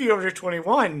those of you over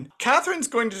 21, Katherine's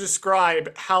going to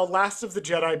describe how Last of the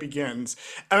Jedi begins.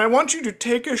 And I want you to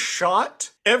take a shot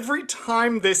every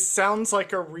time this sounds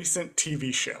like a recent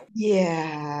TV show.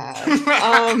 Yeah.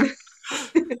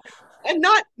 And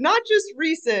not just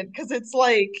recent, because it's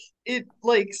like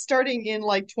starting in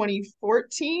like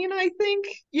 2014, I think.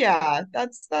 Yeah,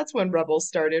 that's when Rebels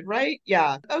started, right?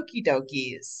 Yeah. Okie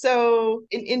dokie. So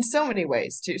in so many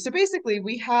ways too. So basically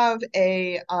we have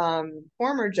a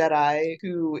former Jedi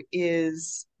who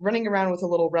is running around with a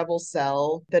little rebel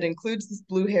cell that includes this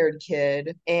blue-haired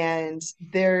kid, and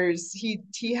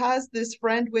he has this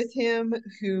friend with him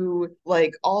who,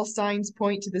 like, all signs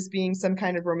point to this being some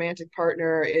kind of romantic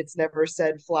partner. It's never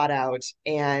said flat out.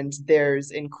 And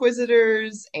there's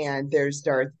Inquisitors, and there's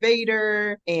Darth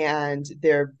Vader, and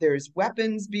there's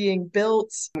weapons being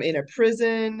built in a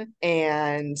prison,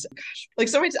 and gosh, like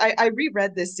so many I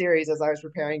reread this series as I was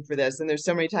preparing for this, and there's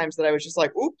so many times that I was just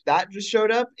like, oop, that just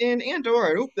showed up in Andor,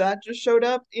 and oop, that just showed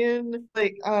up in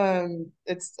like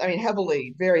it's I mean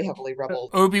heavily, very heavily rebel.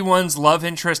 Obi-Wan's love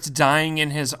interest dying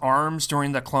in his arms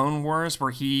during the Clone Wars,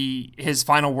 where his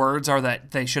final words are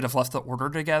that they should have left the Order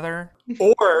together.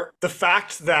 Or the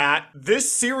fact that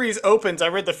this series opens, I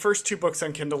read the first 2 books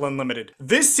on Kindle Unlimited.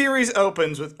 This series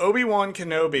opens with Obi-Wan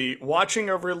Kenobi watching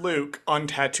over Luke on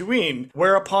Tatooine,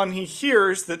 whereupon he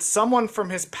hears that someone from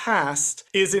his past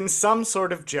is in some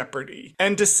sort of jeopardy,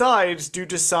 and decides, due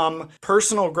to some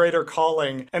personal greater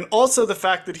calling, and also the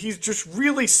fact that he's just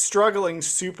really struggling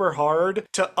super hard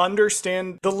to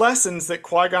understand the lessons that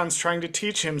Qui-Gon's trying to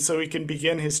teach him so he can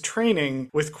begin his training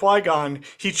with Qui-Gon,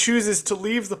 he chooses to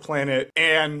leave the planet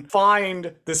and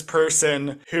find this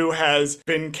person who has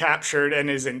been captured and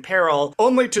is in peril,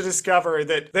 only to discover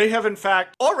that they have in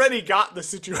fact already got the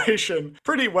situation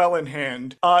pretty well in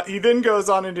hand. He then goes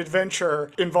on an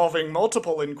adventure involving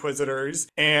multiple Inquisitors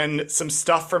and some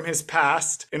stuff from his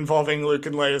past involving Luke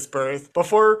and Leia's birth,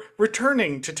 before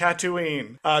returning to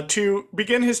Tatooine to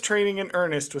begin his training in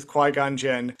earnest with Qui-Gon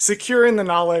Jinn, secure in the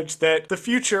knowledge that the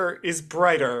future is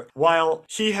brighter while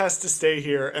he has to stay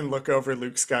here and look over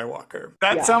Luke Skywalker.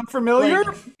 That sound familiar?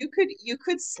 Like, you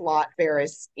could slot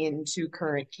Ferus into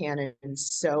current canon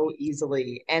so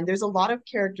easily, and there's a lot of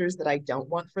characters that I don't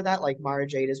want for that. Like Mara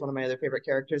Jade is one of my other favorite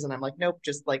characters, and I'm like, nope,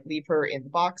 just like leave her in the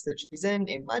box that she's in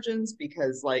Legends,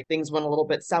 because like things went a little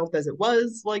bit south as it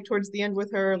was like towards the end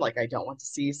with her. Like I don't want to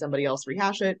see somebody else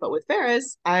rehash it. But with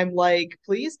Ferus, I'm like,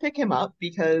 please pick him up,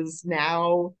 because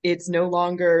now it's no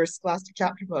longer Scholastic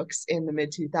chapter books in the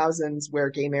mid 2000s where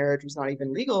gay marriage was not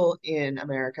even legal in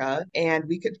America, and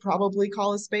we could probably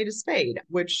call a spade,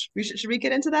 which should we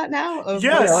get into that now?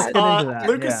 Yes, let's get into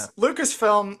that.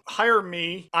 Lucasfilm, hire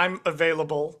me. I'm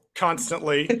available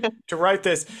constantly to write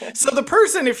this. So the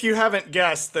person, if you haven't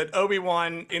guessed, that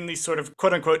Obi-Wan in the sort of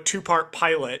quote-unquote 2-part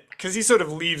pilot, because he sort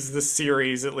of leaves the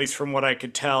series, at least from what I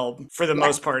could tell, for the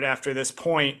most part after this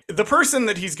point, the person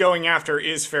that he's going after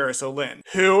is Ferus Olin,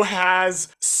 who has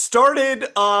started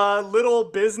a little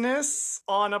business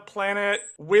on a planet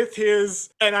with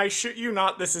his, and I shit you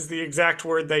not, this is the exact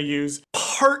word they use,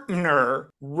 partner,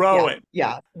 Rowan.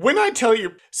 Yeah. When I tell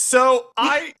you, so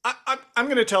I'm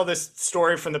going to tell this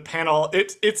story from the panel.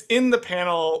 It's in the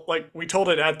panel, like we told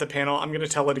it at the panel. I'm going to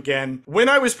tell it again. When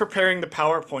I was preparing the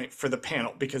PowerPoint for the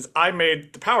panel, because I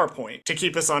made the PowerPoint to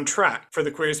keep us on track for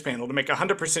the queers panel, to make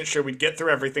 100% sure we'd get through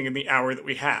everything in the hour that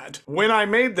we had. When I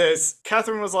made this,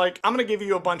 Katherine was like, I'm going to give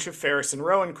you a bunch of Ferus and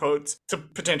Rowan quotes to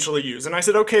potentially use. And I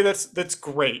said, okay, that's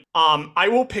great. I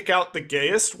will pick out the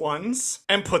gayest ones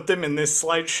and put them in this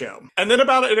slideshow. And then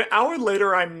about an hour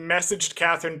later, I messaged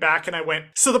Katherine back and I went,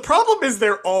 so the problem is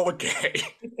they're all gay.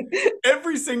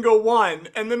 Every single one.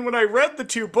 And then when I read the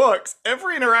 2 books,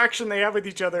 every interaction they have with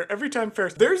each other, every time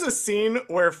Ferus, there's a scene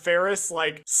where Ferus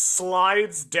like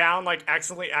slides down, like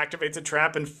accidentally activates a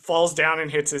trap and falls down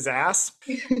and hits his ass.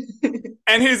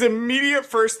 And his immediate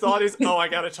first thought is, oh, I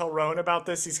gotta tell Rowan about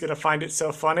this. He's gonna find it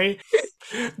so funny.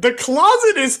 The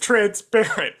closet is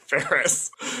transparent, Ferus.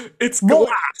 It's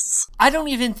glass. I don't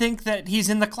even think that he's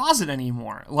in the closet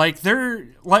anymore. Like they're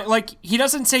like he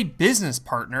doesn't say business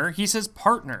partner, he says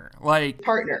partner. Like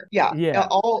partner. Yeah.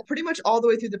 All pretty much all the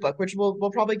way through the book, which we'll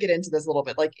probably get into this a little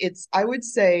bit. Like it's, I would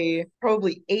say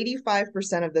probably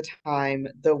 85% of the time,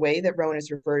 the way that Rowan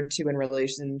is referred to in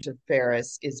relation to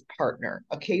Ferus is partner.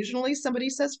 Occasionally somebody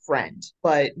says friend,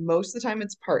 but most of the time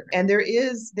it's partner. And there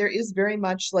is very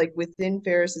much like within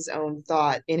Ferris's own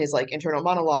thought, in his like internal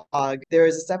monologue, there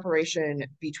is a separation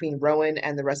between Rowan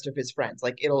and the rest of his friends.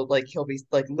 Like he'll be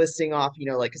like listing off,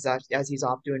 like as he's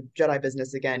off doing Jedi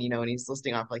business again, and he's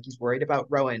listing off like he's worried about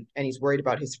Rowan and he's worried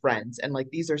about his friends, and like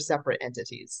these are separate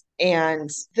entities. And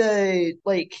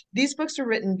these books are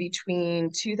written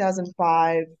between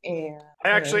 2005 and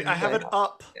I have it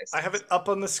up. I have it up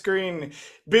on the screen.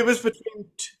 It was between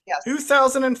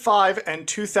 2005 and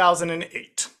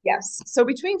 2008. Yes. So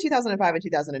between 2005 and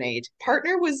 2008,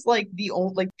 partner was like the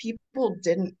only, like people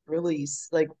didn't really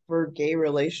like for gay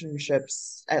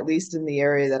relationships, at least in the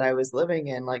area that I was living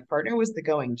in, like partner was the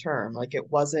going term. Like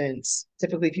it wasn't,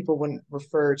 typically people wouldn't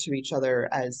refer to each other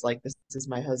as like, this is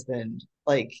my husband.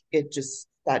 Like it just,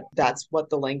 that's what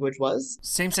the language was.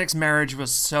 Same-sex marriage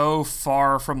was so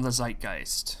far from the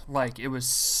zeitgeist. Like it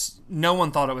was, no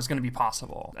one thought it was going to be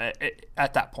possible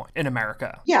at that point in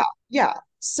America. Yeah.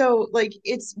 So, like,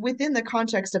 it's within the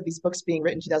context of these books being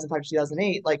written 2005 to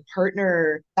 2008, like,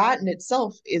 partner, that in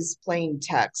itself is plain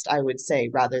text, I would say,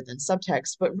 rather than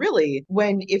subtext. But really,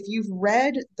 if you've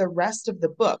read the rest of the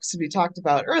books we talked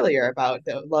about earlier about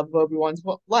the love of Obi-Wan's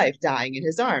life dying in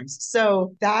his arms,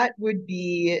 so that would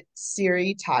be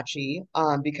Siri Tachi,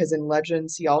 because in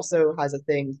Legends, he also has a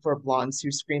thing for blondes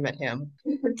who scream at him.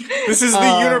 This is the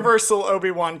Um, universal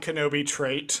Obi-Wan Kenobi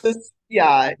trait.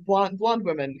 yeah, blonde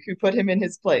women who put him in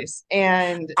his place.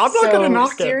 And I'm not gonna so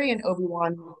knock it. Siri and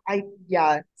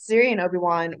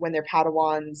Obi-Wan, when they're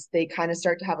Padawans, they kind of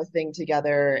start to have a thing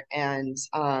together, and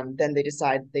then they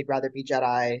decide they'd rather be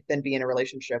Jedi than be in a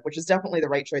relationship, which is definitely the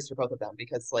right choice for both of them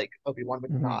because like Obi-Wan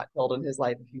would Mhm. not build in his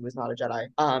life if he was not a Jedi.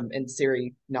 And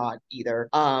Siri not either.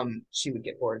 She would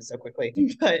get bored so quickly.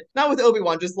 But not with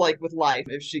Obi-Wan, just like with life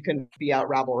if she couldn't be out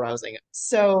rabble rousing.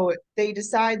 So they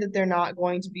decide that they're not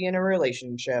going to be in a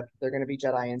relationship. They're going to be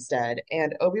Jedi instead.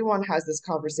 And Obi-Wan has this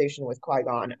conversation with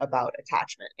Qui-Gon about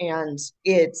attachment. And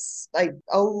it's like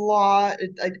a lot,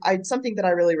 something that I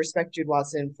really respect Jude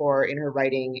Watson for in her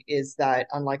writing is that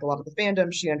unlike a lot of the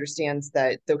fandom, she understands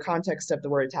that the context of the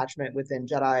word attachment within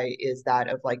Jedi is that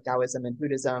of like Taoism and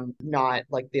Buddhism, not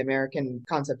like the American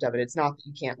concept of it. It's not that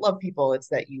you can't love people, it's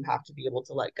that you have to be able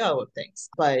to let go of things.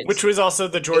 But Which was also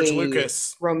the George a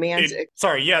Lucas. romantic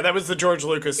Sorry, yeah, that was the George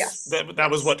Lucas. Yes, That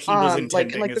was yes. what he was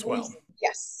intending Like the as well. beliefs.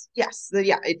 Yes, yes.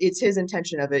 It's his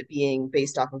intention of it being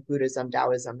based off of Buddhism,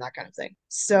 Taoism, that kind of thing.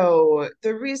 So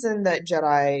the reason that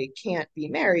Jedi can't be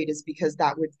married is because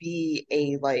that would be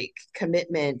a like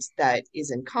commitment that is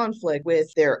in conflict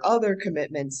with their other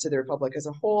commitments to the Republic as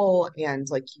a whole, and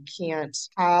like you can't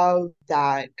have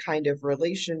that kind of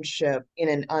relationship in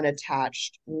an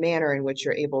unattached manner in which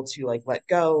you're able to like let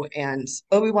go. And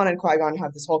Obi-Wan and Qui-Gon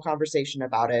have this whole conversation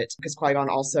about it because Qui-Gon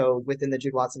also within the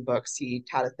Jude Watson books he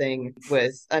had a thing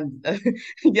with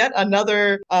yet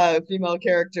another female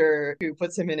character who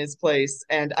puts him in his place.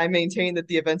 And I maintain that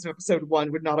the events of episode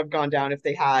one would not have gone down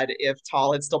if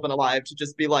Tal had still been alive to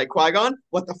just be like, Qui-Gon,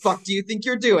 what the fuck do you think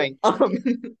you're doing?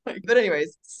 But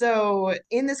anyways, so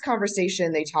in this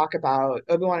conversation, they talk about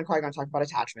Obi-Wan and Qui-Gon talk about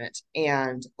attachment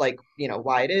and like,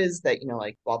 why it is that,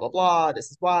 like blah, blah, blah,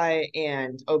 this is why.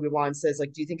 And Obi-Wan says,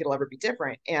 like, do you think it'll ever be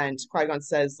different? And Qui-Gon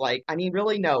says, like, I mean,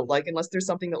 really, no. Like, unless there's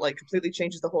something that like completely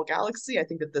changes the whole galaxy, I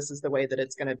think that this is the way that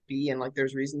it's gonna be, and like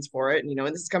there's reasons for it. And and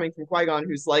this is coming from Qui-Gon,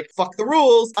 who's like, fuck the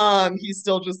rules. He's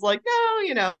still just like,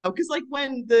 no, because like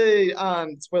when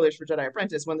the spoilers for Jedi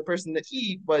Apprentice, when the person that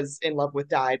he was in love with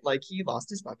died, like he lost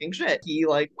his fucking shit. He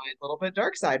like went a little bit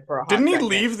dark side for a hot Didn't he second.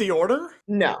 leave the order?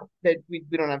 No, that we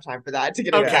don't have time for that to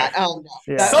get into Okay. that. No.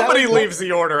 Yeah. That Somebody was leaves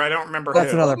the order. I don't remember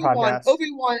That's who. another Obi-Wan.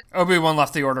 podcast. Obi-Wan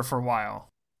left the order for a while.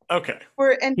 Okay.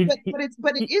 But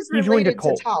it is he joined a related to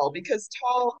cult. Tal because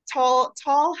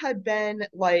Tal had been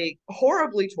like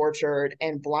horribly tortured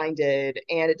and blinded,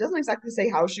 and it doesn't exactly say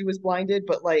how she was blinded,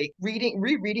 but like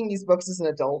rereading these books as an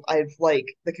adult, I've like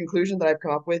the conclusion that I've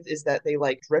come up with is that they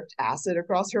like dripped acid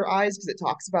across her eyes because it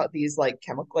talks about these like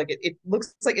chemical like it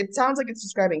looks like it sounds like it's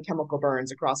describing chemical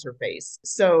burns across her face.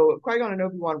 So Qui-Gon and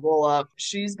Obi-Wan roll up.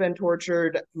 She's been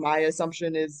tortured. My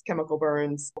assumption is chemical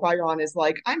burns. Qui-Gon is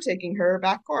like, I'm taking her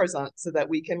back so that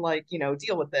we can like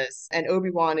deal with this. And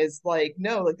Obi-Wan is like,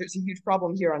 no, like there's a huge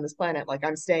problem here on this planet, like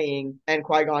I'm staying. And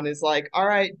Qui-Gon is like, all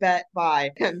right, bet,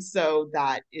 bye. And so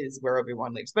that is where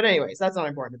Obi-Wan leaves. But anyways, that's not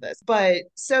important to this. But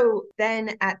so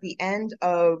then at the end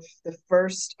of the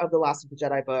first of the last of the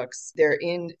Jedi books, they're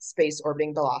in space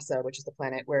orbiting Dalasa, which is the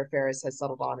planet where Ferus has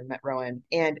settled on and met Rowan.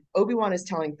 And Obi-Wan is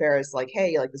telling Ferus like,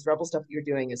 hey, like this rebel stuff that you're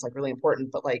doing is like really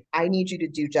important, but like I need you to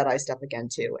do Jedi stuff again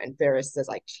too. And Ferus says,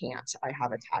 I can't, I have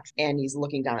attachment. And he's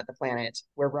looking down at the planet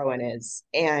where Rowan is.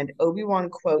 And Obi-Wan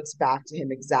quotes back to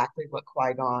him exactly what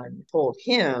Qui-Gon told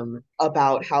him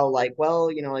about how like, well,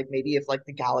 like maybe if like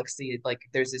the galaxy, like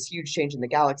there's this huge change in the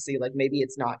galaxy, like maybe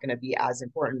it's not going to be as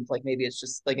important. Like maybe it's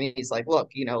just like, and he's like, look,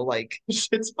 like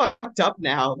shit's fucked up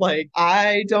now. Like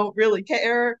I don't really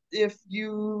care if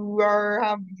you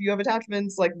have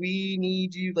attachments. Like we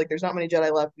need you. Like there's not many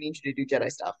Jedi left. We need you to do Jedi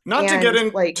stuff. Not to get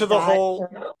into like the whole.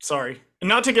 Sorry.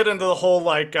 Not to get into the whole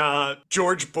like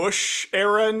George Bush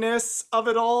era-ness of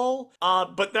it all,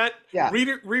 but that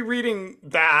rereading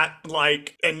that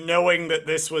like and knowing that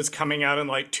this was coming out in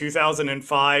like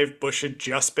 2005, Bush had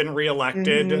just been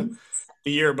reelected.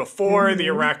 the year before. The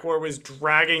Iraq War was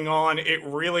dragging on. It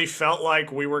really felt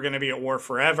like we were going to be at war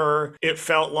forever. It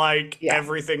felt like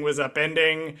everything was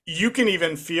upending. You can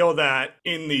even feel that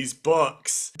in these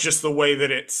books, just the way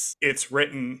that it's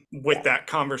written with that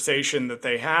conversation that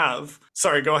they have.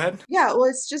 Sorry, go ahead. Yeah, well,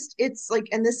 it's like,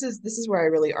 and this is where I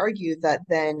really argue that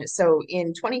then, so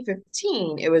in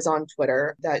 2015, it was on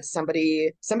Twitter that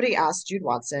somebody asked Jude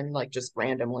Watson, like just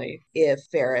randomly, if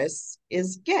Ferus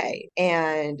is gay.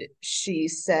 And she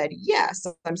said, yes.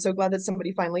 I'm so glad that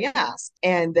somebody finally asked.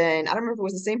 And then I don't remember if it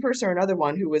was the same person or another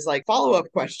one who was like, follow-up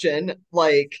question,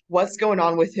 like, what's going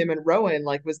on with him and Rowan?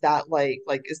 Like, was that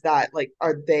is that like,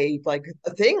 are they like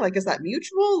a thing? Like, is that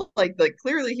mutual? Like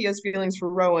clearly he has feelings for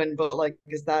Rowan, but like,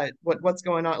 is that what's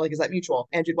going on? Like, is that mutual?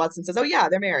 And Jude Watson says, oh yeah,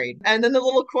 they're married. And then the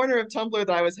little corner of Tumblr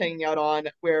that I was hanging out on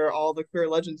where all the Queer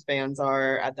Legends fans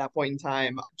are at that point in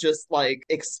time just like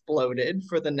exploded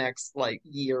for the next like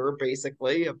year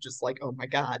basically of just like, oh my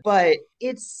God. But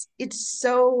it's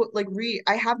so like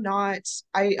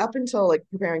I up until like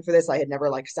preparing for this, I had never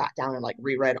like sat down and like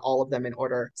reread all of them in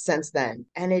order since then.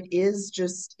 And it is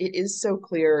so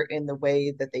clear in the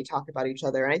way that they talk about each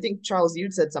other. And I think Charles,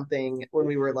 you'd said something when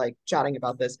we were like chatting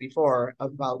about this before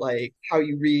about like how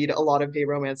you read a lot of gay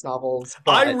romance novels.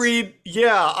 But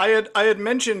I had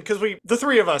mentioned, because the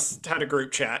three of us had a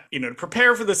group chat, to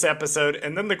prepare for this episode,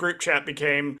 and then the group chat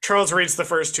became Charles reads the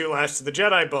first two Last of the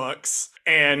Jedi books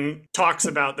and talks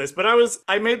about this. But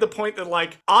I made the point that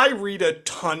like I read a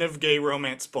ton of gay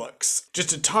romance books,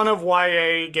 just a ton of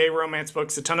YA gay romance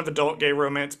books, a ton of adult gay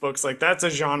romance books. Like that's a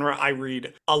genre I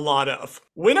read a lot of.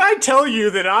 When I tell you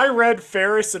that I read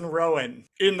Ferus and Rowan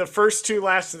in the first two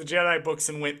Last of the Jedi books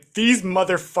and went, these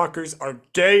motherfuckers are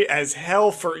gay as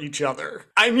hell for each other,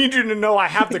 I need you to know I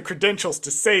have the credentials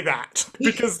to say that,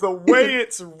 because the way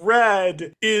it's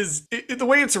read the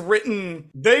way it's written,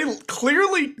 they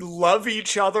clearly love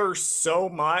each other so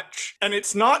much. And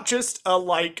it's not just a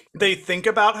like they think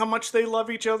about how much they love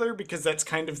each other, because that's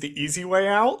kind of the easy way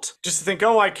out. Just to think,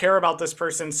 oh, I care about this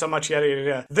person so much, yada yada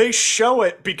yada. They show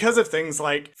it because of things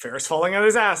like Ferris falling on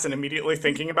his ass and immediately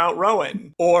thinking about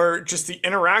Rowan, or just the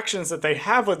interactions that they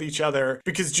have with each other,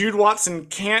 because Jude Watson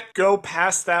can't go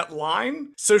past that line,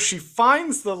 so she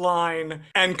finds the line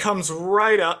and comes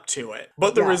right up to it.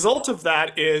 But the result of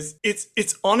that is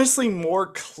it's honestly more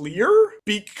clear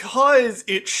because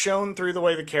it's shown through the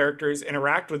way the characters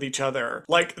interact with each other.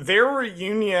 Like their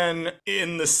reunion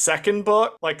in the second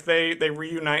book, like they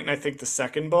reunite in I think the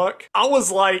second book, I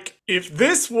was like, if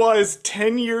this was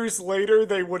 10 years later,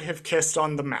 they would have kissed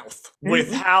on the mouth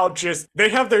with how just they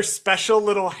have their special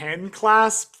little hand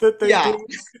clasp that they do.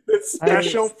 It's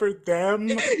special for them.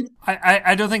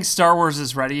 I don't think Star Wars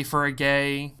is ready for a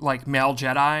gay like male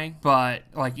Jedi, but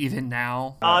like even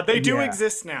now, they do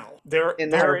exist now. They're in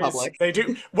the High Republic. They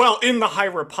do well in the High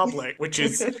Republic, which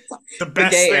is the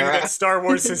best thing that Star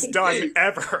Wars has done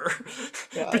ever,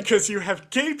 because you have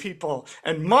gay people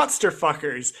and monster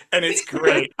fuckers, and it's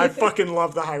great. I fucking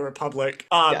love the High Republic.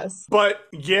 But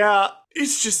yeah.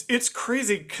 It's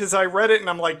crazy because I read it and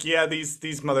I'm like, yeah, these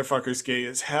motherfuckers gay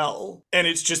as hell. And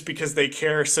it's just because they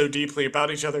care so deeply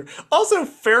about each other. Also,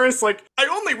 Ferris, like, I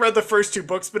only read the first two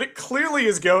books, but it clearly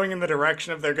is going in the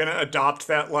direction of they're going to adopt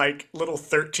that, like, little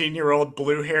 13-year-old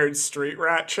blue-haired street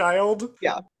rat child.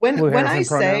 Yeah. When I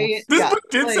say... This book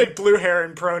did say blue hair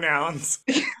and pronouns.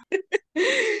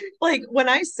 Like when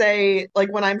I say,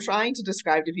 like when I'm trying to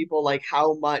describe to people like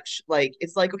how much like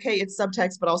it's like, okay, it's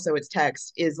subtext but also it's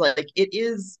text, is like it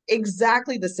is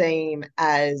exactly the same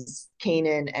as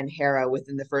Kanan and Hera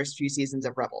within the first few seasons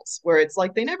of Rebels, where it's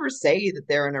like they never say that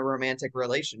they're in a romantic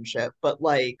relationship, but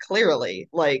like clearly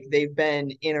like they've been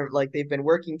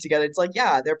working together. It's like,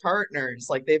 yeah, they're partners,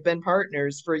 like they've been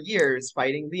partners for years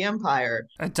fighting the Empire,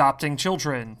 adopting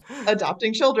children,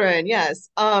 yes,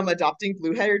 adopting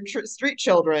blue-haired street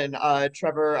children,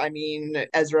 Ezra,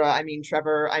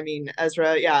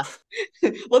 yeah.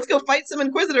 Let's go fight some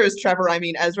Inquisitors,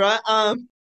 Ezra.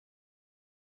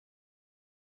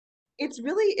 It's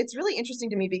really interesting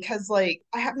to me because like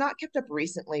I have not kept up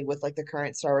recently with like the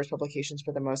current Star Wars publications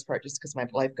for the most part, just because my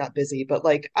life got busy. But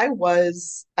like I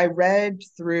read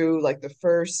through like the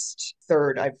first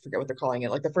third, I forget what they're calling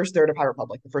it, like the first third of High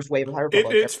Republic, the first wave of High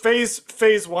Republic. It's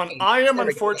phase one. I am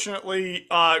unfortunately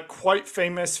quite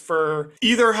famous for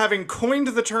either having coined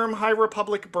the term High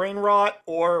Republic brain rot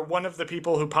or one of the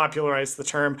people who popularized the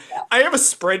term. Yeah. I have a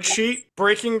spreadsheet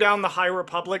breaking down the High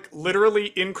Republic literally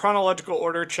in chronological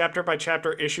order, chapter by by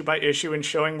chapter, issue by issue, and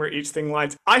showing where each thing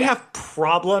lies. I have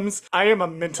problems. I am a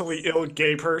mentally ill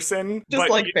gay person. Just but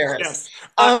like Ferus. Yes.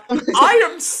 Um, I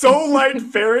am so like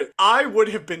Ferus. I would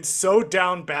have been so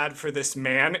down bad for this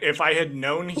man if I had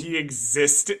known he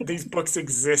existed, these books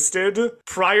existed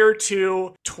prior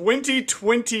to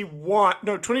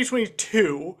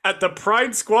 2022 at the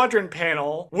Pride Squadron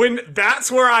panel, when that's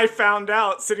where I found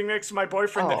out, sitting next to my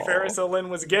boyfriend, that Ferus Olin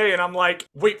was gay, and I'm like,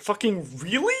 wait, fucking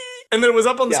really? And then it was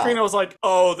up on the screen. I was like,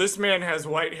 oh, this man has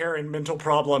white hair and mental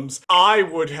problems. I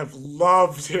would have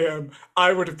loved him.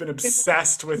 I would have been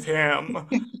obsessed with him.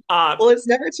 Well, it's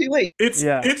never too late. It's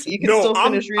you can still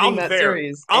finish reading that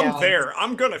series. I'm there.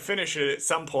 I'm gonna finish it at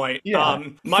some point. Yeah.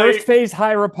 First phase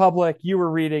High Republic, you were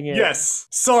reading it. Yes.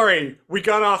 Sorry, we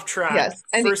got off track. Yes.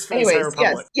 First phase High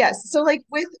Republic. Yes. So like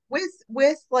with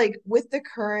the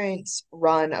current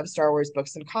run of Star Wars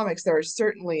books and comics, there are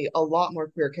certainly a lot more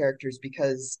queer characters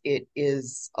because it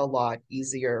is a lot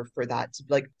easier for that to,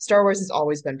 like, Star Wars has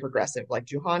always been progressive. Like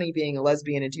Juhani being a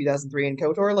lesbian in 2003 and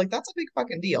KOTOR, like that's a big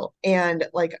fucking deal. And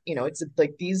like, it's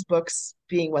like these books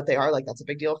being what they are, like that's a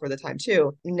big deal for the time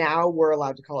too. Now we're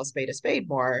allowed to call a spade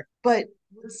more. But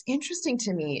what's interesting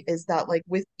to me is that like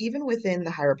even within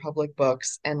the High Republic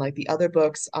books and like the other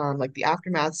books, like the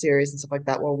Aftermath series and stuff like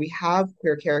that, where we have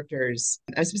queer characters,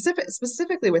 and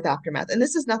specifically with Aftermath, and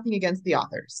this is nothing against the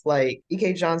authors, like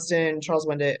E.K. Johnston, Chuck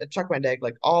Wendig,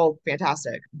 like all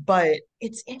fantastic. But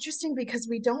it's interesting because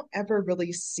we don't ever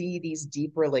really see these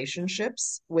deep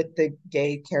relationships with the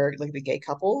gay character, like the gay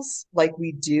couples, like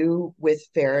we do with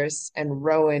Ferus and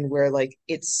Rowan, where like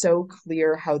it's so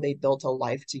clear how they built a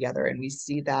life together, and we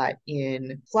see that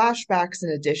in flashbacks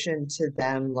in addition to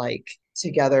them like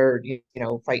together,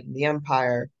 fighting the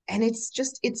Empire. And it's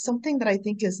something that I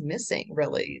think is missing,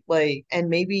 really. Like, and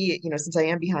maybe, since I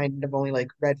am behind and I've only like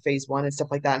read phase 1 and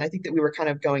stuff like that, and I think that we were kind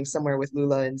of going somewhere with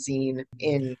Lula and Zine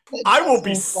in. I will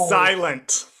be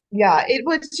silent. Yeah, it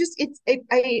was just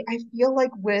I feel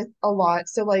like with a lot,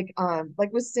 so like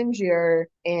with Sinjir,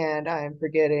 and I'm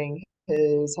forgetting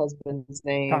his husband's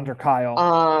name. Condor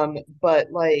Kyle. But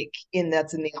like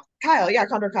that's in the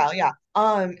Condor Kyle, yeah.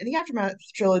 In the Aftermath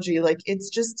trilogy, like it's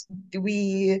just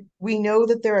we know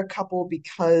that they're a couple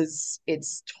because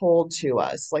it's told to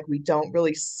us. Like we don't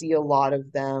really see a lot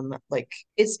of them. Like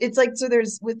it's like, so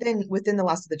there's within the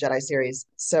Last of the Jedi series.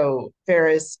 So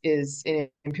Ferus is in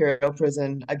Imperial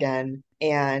prison again,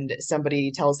 and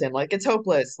somebody tells him like it's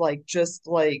hopeless. Like just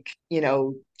like,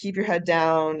 keep your head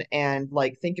down and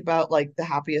like think about like the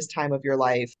happiest time of your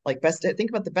life. Like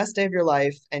think about the best day of your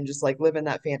life and just like live in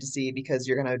that fantasy because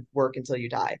you're gonna work until you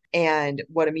die. And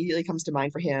what immediately comes to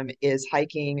mind for him is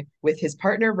hiking with his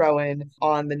partner Rowan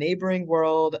on the neighboring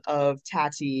world of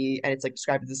Tati, and it's like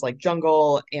described as this like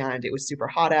jungle, and it was super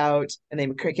hot out, and they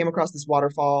came across this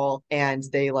waterfall, and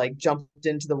they like jumped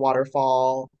into the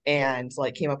waterfall and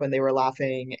like came up and they were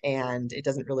laughing, and it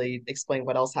doesn't really explain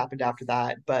what else happened after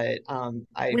that, but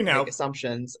I make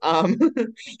assumptions.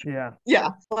 Yeah,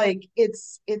 like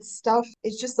it's stuff.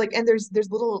 It's just like, and there's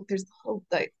little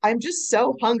like, I'm just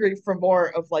so hungry for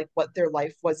more of like what their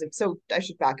life was. So I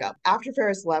should back up. After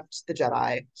Ferus left the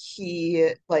Jedi,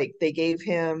 they gave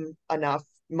him enough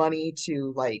money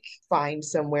to like find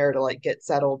somewhere to like get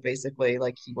settled, basically.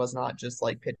 Like he was not just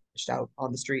like pitched out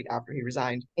on the street after he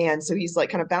resigned. And so he's like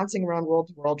kind of bouncing around world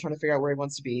to world trying to figure out where he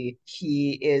wants to be.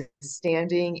 He is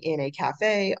standing in a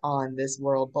cafe on this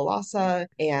world Balasa,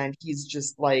 and he's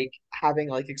just like having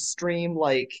like extreme,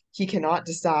 like he cannot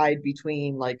decide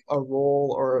between like a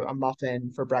roll or a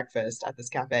muffin for breakfast at this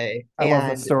cafe. I love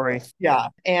that story. Yeah.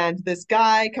 And this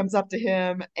guy comes up to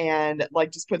him and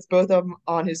like just puts both of them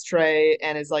on his tray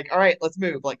and is like, all right, let's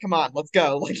move. Like, come on, let's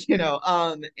go. Like,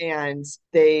 and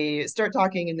they start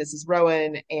talking, and this is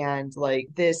Rowan, and like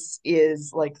this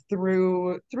is like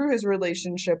through his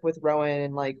relationship with Rowan,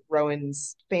 and like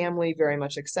Rowan's family very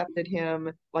much accepted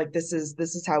him. Like this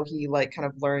is how he like kind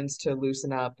of learns to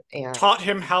loosen up and taught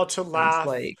him how to laugh.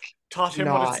 Like taught him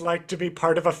what it's like to be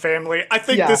part of a family. I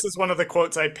think this is one of the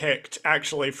quotes I picked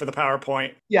actually for the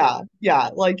PowerPoint. Yeah,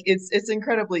 like it's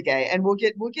incredibly gay, and we'll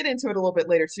get into it a little bit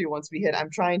later too once we hit.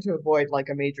 I'm trying to avoid like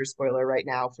a major spoiler right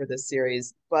now for this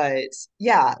series, but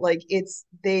yeah, like it's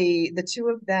the two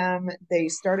of them, they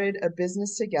started a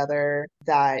business together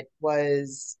that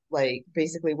was like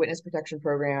basically witness protection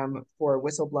program for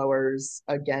whistleblowers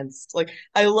against, like,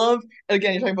 I love,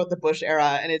 again, you're talking about the Bush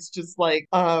era, and it's just like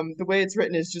the way it's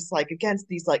written is just like against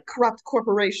these like corrupt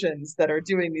corporations that are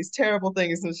doing these terrible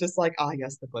things, and it's just like,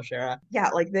 yes, the Bush era. Yeah,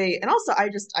 like they, and also I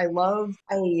love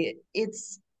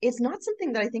it's it's not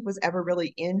something that I think was ever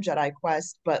really in Jedi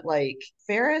Quest, but like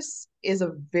Ferus is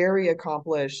a very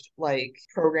accomplished like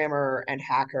programmer and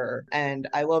hacker, and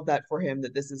I love that for him,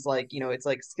 that this is like, it's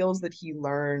like skills that he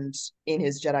learned in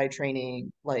his Jedi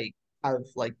training, like of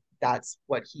like that's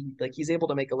what he's able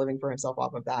to make a living for himself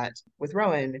off of that with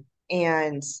Rowan.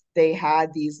 And they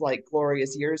had these like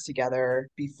glorious years together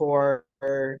before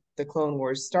the Clone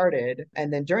Wars started.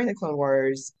 And then during the Clone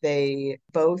Wars, they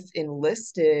both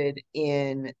enlisted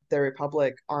in the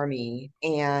Republic Army.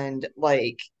 And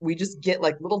like we just get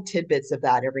like little tidbits of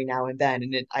that every now and then.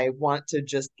 And I want to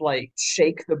just like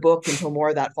shake the book until more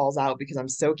of that falls out because I'm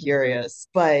so curious.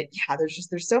 But yeah,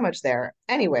 there's so much there.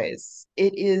 Anyways,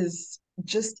 it is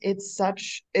just it's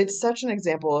such an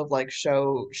example of like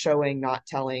showing not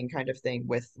telling kind of thing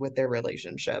with their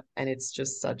relationship, and it's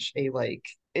just such a like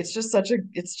it's just such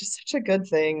a good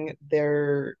thing.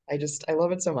 I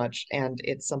love it so much, and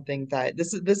it's something that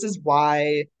this is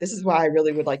why I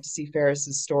really would like to see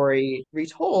Ferris's story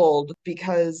retold,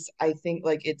 because I think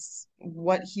like it's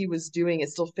what he was doing, it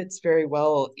still fits very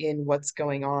well in what's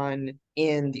going on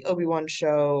in the Obi-Wan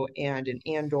show and in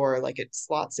Andor. Like it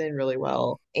slots in really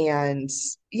well. And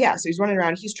yeah, so he's running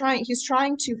around. He's trying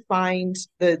to find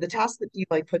the task that he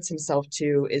like puts himself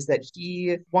to is that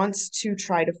he wants to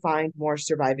try to find more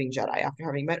surviving Jedi. After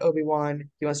having met Obi-Wan,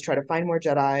 he wants to try to find more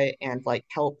Jedi and like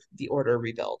help the Order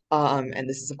rebuild. And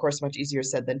this is of course much easier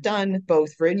said than done,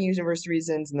 both for in-universe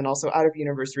reasons and then also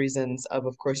out-of-universe reasons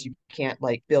of course you can't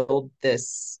like build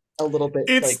this a little bit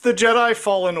It's like the Jedi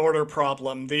Fallen Order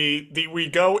problem. The we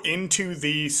go into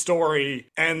the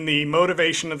story and the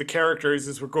motivation of the characters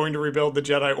is we're going to rebuild the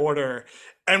Jedi Order.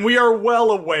 And we are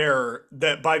well aware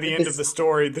that by the end of this the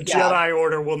story, the yeah Jedi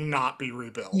Order will not be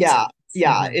rebuilt. yeah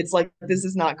yeah, it's like this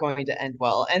is not going to end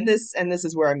well, and this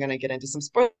is where I'm going to get into some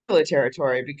spoiler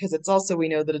territory, because it's also, we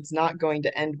know that it's not going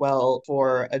to end well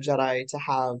for a Jedi to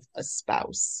have a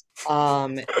spouse,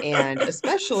 and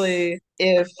especially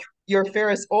if you're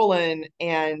Ferris Olin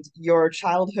and your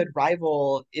childhood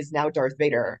rival is now Darth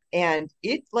Vader. And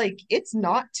it's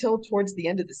not till towards the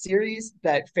end of the series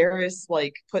that Ferris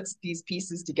like puts these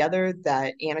pieces together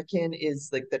that Anakin is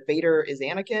like that Vader is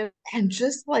Anakin. And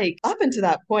just like up until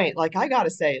that point, like I gotta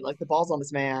say, like the balls on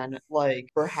this man, like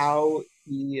for how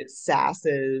he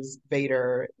sasses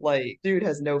Vader, like dude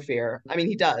has no fear. I mean,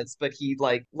 he does, but he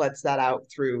like lets that out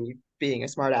through being a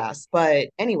smartass. But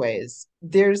anyways,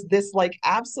 there's this like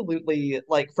absolutely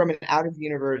like from an out of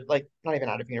universe, like not even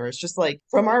out of universe, just like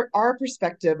from our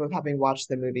perspective of having watched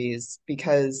the movies,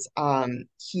 because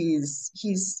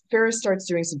he's Ferris starts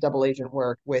doing some double agent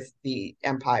work with the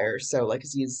Empire. So like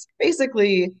he's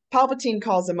basically, Palpatine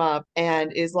calls him up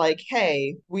and is like,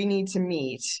 hey, we need to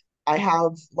meet. I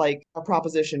have like a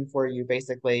proposition for you,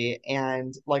 basically.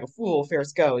 And like a fool,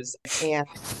 Ferris goes. And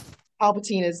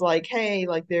Palpatine is like, hey,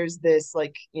 like there's this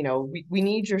like, we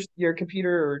need your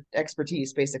computer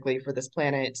expertise basically for this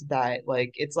planet, that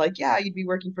like it's like, yeah, you'd be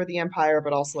working for the Empire,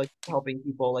 but also like helping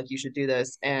people, like you should do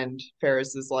this. And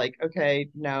Ferris is like, okay,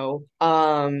 no.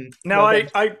 Now, No,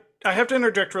 I have to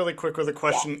interject really quick with a yeah,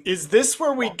 question. Is this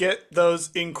where we yeah. get those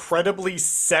incredibly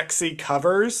sexy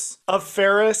covers of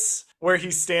Ferris where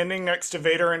he's standing next to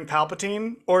Vader and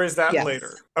Palpatine? Or is that later?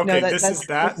 Yes. No, Okay, this is this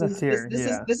that? That's is this here, this is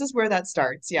yeah. this is where that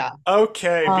starts. Yeah.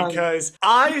 Okay, Um, because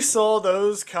I saw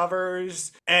those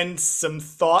covers and some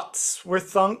thoughts were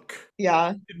thunk.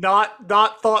 yeah. Not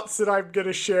thoughts that I'm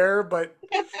gonna share, but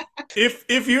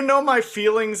if you know my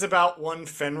feelings about one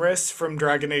Fenris from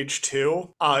Dragon Age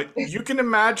 2, you can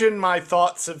imagine my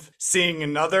thoughts of seeing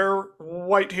another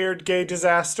white-haired gay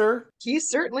disaster. He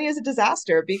certainly is a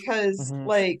disaster because Hmm.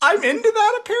 like I'm into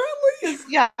that apparently.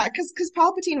 yeah, because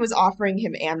Palpatine was offering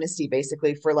him amnesty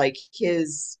basically for like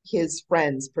his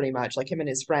friends, pretty much like him and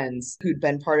his friends who'd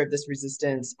been part of this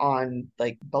resistance on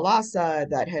like Balasa,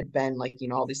 that had been like,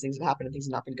 all these things have happened and things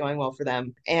have not been going well for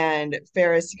them. And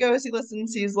Ferris goes, he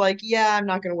listens, he's like, yeah, I'm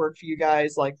not going to work for you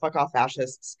guys, like fuck off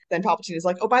fascists. Then Palpatine is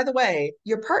like, oh, by the way,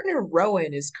 your partner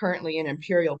Rowan is currently in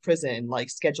Imperial prison, like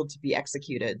scheduled to be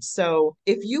executed. So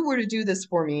if you were to do this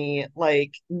for me,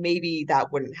 like maybe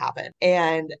that wouldn't happen.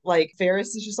 And like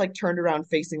Ferris is just like turned around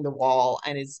facing the wall,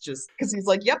 and it's just because he's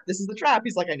like, yep, this is the trap.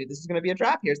 He's like, I knew this was going to be a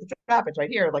trap. Here's the trap. It's right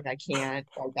here. Like, I can't,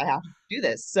 like, I have to do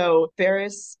this. So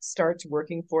Ferris starts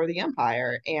working for the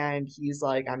Empire, and he's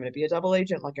like, I'm going to be a double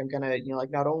agent. Like, I'm going to,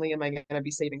 like, not only am I going to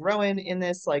be saving Rowan in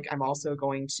this, like, I'm also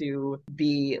going to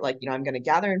be, like, I'm going to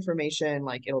gather information.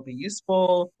 Like, it'll be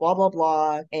useful, blah, blah,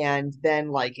 blah. And then,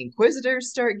 like, Inquisitors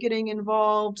start getting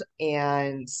involved,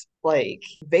 and like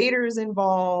Vader's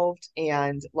involved,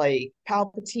 and like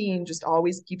Palpatine just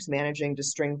always keeps managing to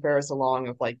string Ferris along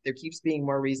of like there keeps being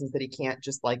more reasons that he can't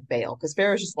just like bail because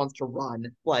Ferris just wants to run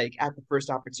like at the first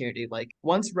opportunity. Like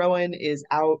once Rowan is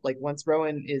out, like once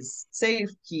Rowan is safe,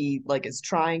 he like is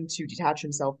trying to detach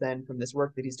himself then from this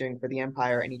work that he's doing for the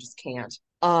Empire, and he just can't.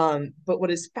 But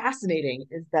what is fascinating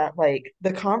is that like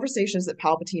the conversations that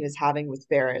Palpatine is having with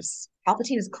Ferris,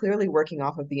 Palpatine is clearly working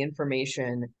off of the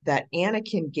information that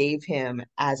Anakin gave him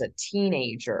as a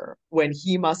teenager when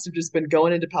he must have just been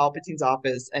going into Palpatine's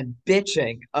office and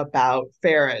bitching about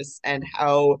Ferris and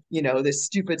how, you know, this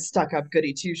stupid stuck-up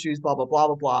goody two-shoes, blah, blah, blah,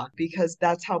 blah, blah. Because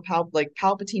that's how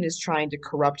Palpatine is trying to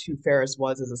corrupt who Ferris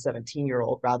was as a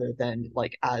 17-year-old rather than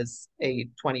like as a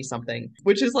 20-something,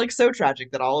 which is like so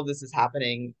tragic that all of this is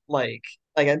happening like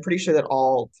I'm pretty sure that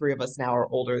all three of us now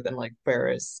are older than like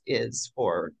Ferris is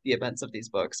for the events of these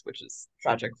books, which is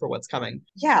tragic for what's coming.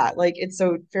 Yeah, like it's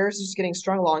so Ferris is just getting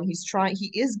strung along.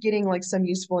 He is getting like some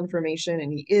useful information,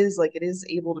 and he is like it is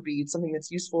able to be something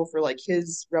that's useful for like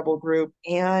his rebel group.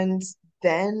 And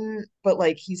then but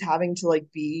like he's having to like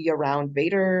be around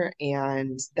Vader,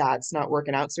 and that's not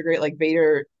working out so great. Like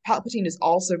Palpatine is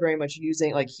also very much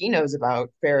using like he knows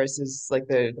about Ferris's like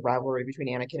the rivalry between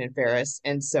Anakin and Ferris,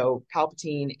 and so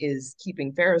Palpatine is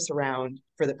keeping Ferris around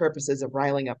for the purposes of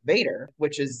riling up Vader,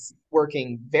 which is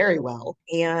working very well.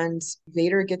 And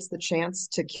Vader gets the chance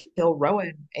to kill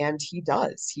Rowan, and he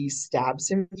does. He stabs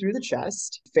him through the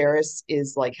chest. Ferris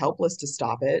is like helpless to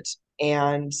stop it,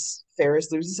 and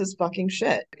Ferris loses his fucking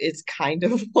shit. It's kind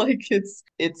of like it's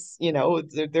you know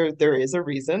there is a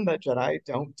reason that Jedi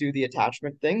don't do the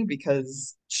attachment thing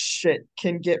because shit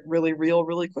can get really real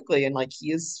really quickly, and like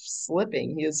he is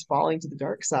slipping, he is falling to the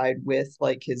dark side with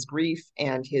like his grief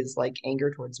and his like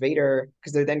anger towards Vader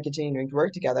because they're then continuing to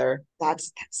work together.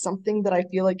 That's something that I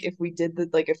feel like if we did the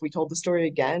like if we told the story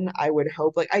again, I would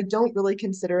hope like I don't really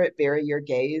consider it bury your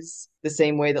gaze the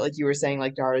same way that like you were saying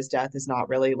like Dara's death is not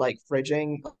really like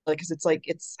fridging like because it's like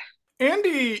it's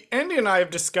Andy and I have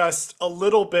discussed a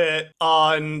little bit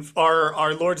on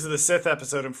our Lords of the Sith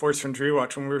episode in Force Friends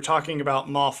Rewatch when we were talking about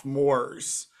Moff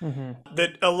Moors. Mm-hmm.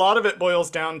 That a lot of it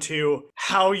boils down to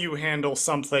how you handle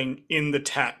something in the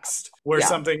text, where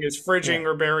something is fridging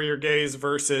or bury your gaze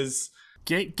versus...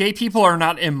 Gay people are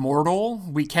not immortal.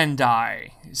 We can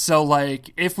die. So,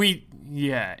 like, if we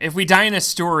die in a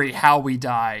story, how we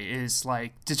die is,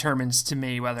 like, determines to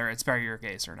me whether it's bury your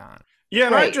gaze or not. Yeah,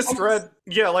 and right. I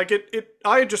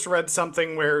had just read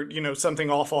something where, you know, something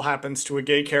awful happens to a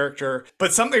gay character,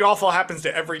 but something awful happens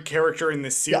to every character in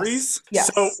this series.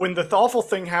 Yes. So when the awful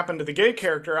thing happened to the gay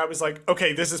character, I was like,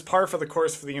 okay, this is par for the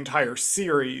course for the entire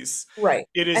series. Right.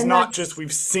 It is not just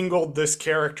we've singled this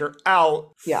character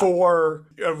out for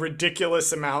a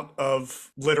ridiculous amount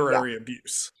of literary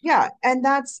abuse. Yeah, and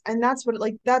that's what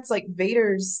like that's like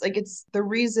Vader's like it's the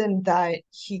reason that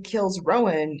he kills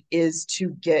Rowan is to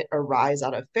get a rise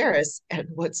out of Ferris. And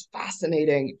what's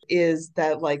fascinating is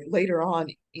that like later on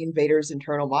in Vader's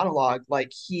internal monologue,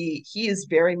 like he is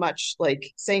very much like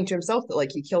saying to himself that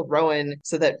like he killed Rowan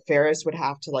so that Ferris would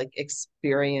have to like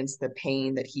experience the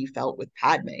pain that he felt with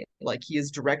Padme. Like he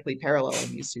is directly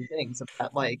paralleling these two things.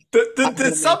 That like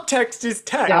the subtext is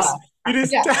text. Yeah. It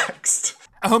is text.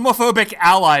 A homophobic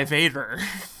ally Vader.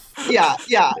 Yeah.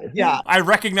 I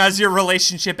recognize your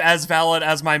relationship as valid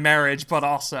as my marriage, but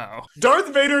also...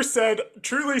 Darth Vader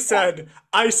truly said,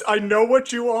 I know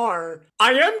what you are.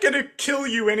 I am gonna kill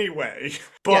you anyway,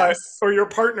 or your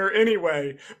partner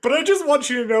anyway, but I just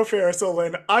want you to know, Ferus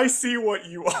Olin, I see what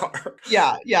you are.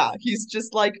 Yeah. He's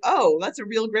just like, oh, that's a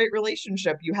real great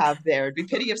relationship you have there. It'd be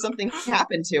pity if something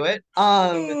happened to it.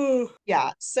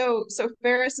 Yeah, so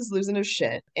Ferris is losing his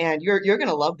shit, and you're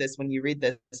gonna love this when you read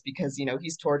this because you know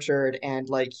he's tortured and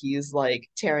like he's like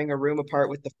tearing a room apart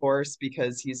with the Force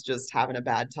because he's just having a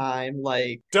bad time.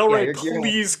 Like Del Rey,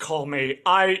 please call me.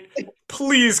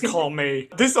 Please call me.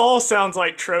 This all sounds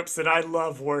like tropes that I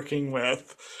love working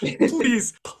with.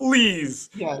 Please.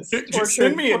 Yes. Just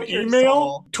send me an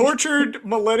email. Tortured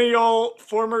millennial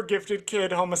former gifted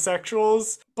kid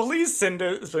homosexuals. Please send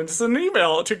us an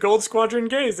email to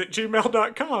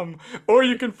goldsquadrongays@gmail.com. Or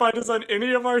you can find us on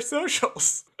any of our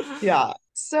socials. Yeah.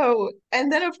 So, and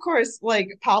then of course, like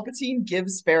Palpatine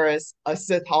gives Ferris a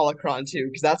Sith holocron too,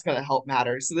 because that's gonna help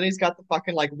matters. So then he's got the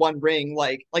fucking like one ring,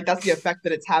 like that's the effect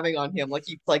that it's having on him. Like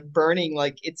he's like burning,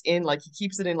 like it's in, like he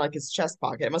keeps it in like his chest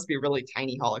pocket. It must be a really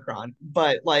tiny holocron,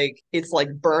 but like it's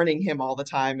like burning him all the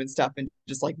time and stuff, and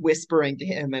just like whispering to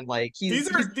him, and like these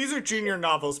are junior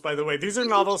novels, by the way. These are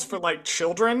novels for like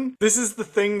children. This is the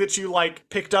thing that you like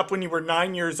picked up when you were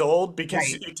 9 years old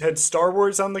because it had Star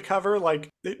Wars on the cover. Like,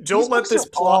 don't let this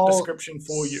plot all description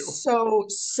for you.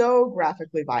 so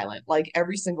graphically violent. Like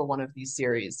every single one of these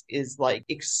series is like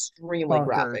extremely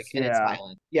graphic in its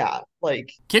violence. Yeah,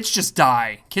 like kids just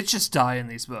die. Kids just die in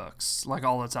these books, like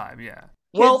all the time. Yeah.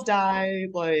 kids die,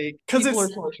 like people are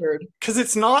it's tortured. because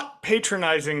it's not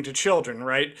patronizing to children,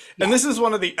 right? Yeah. And this is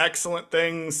one of the excellent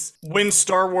things when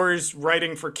Star Wars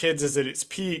writing for kids is at its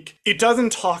peak. It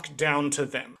doesn't talk down to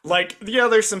them. Like, yeah,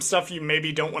 there's some stuff you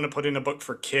maybe don't want to put in a book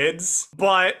for kids,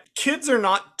 but kids are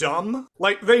not dumb.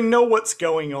 Like, they know what's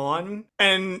going on.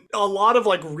 And a lot of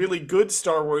like really good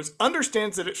Star Wars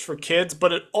understands that it's for kids,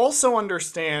 but it also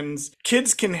understands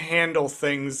kids can handle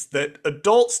things that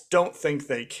adults don't think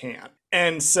they can.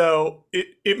 And so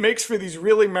it makes for these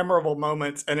really memorable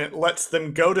moments, and it lets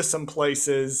them go to some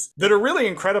places that are really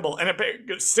incredible, and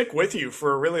it stick with you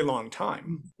for a really long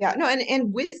time. Yeah, no,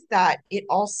 and with that, it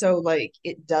also like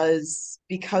it does,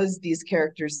 because these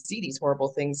characters see these horrible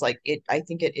things, like it, I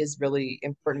think it is really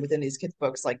important within these kids'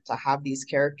 books, like to have these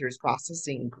characters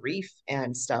processing grief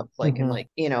and stuff, like and like,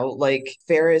 you know, like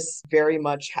Ferus very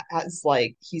much has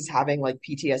like he's having like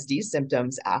PTSD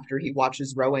symptoms after he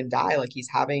watches Rowan die. Like he's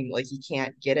having like he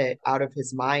can't get it out of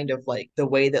his mind of like the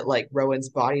way that like Rowan's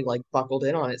body like buckled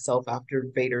in on itself after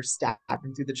Vader stabbed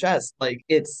him through the chest. Like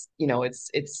it's, you know,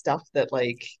 it's stuff that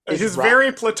like his rough.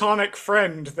 very platonic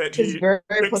friend that His he very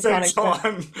fixates platonic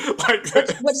on.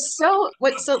 Like what's so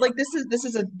like this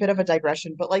is a bit of a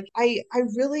digression, but like I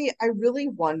really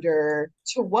wonder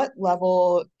to what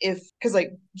level, if because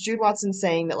like Jude Watson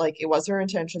saying that like it was her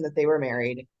intention that they were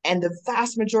married, and the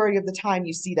vast majority of the time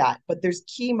you see that, but there's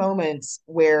key moments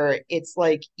where it's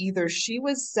like either she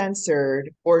was censored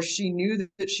or she knew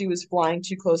that she was flying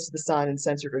too close to the sun and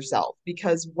censored herself,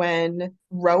 because when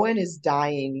Rowan is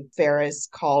dying, Ferus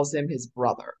calls him his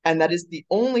brother, and that is the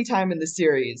only time in the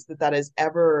series that that is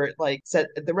ever like said.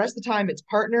 The rest of the time it's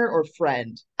partner or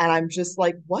friend, and I'm just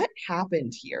like, what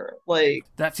happened here? Like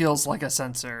that feels like a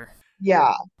censor.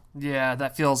 Yeah. Yeah,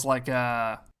 that feels like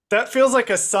a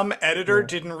some editor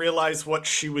didn't realize what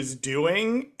she was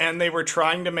doing, and they were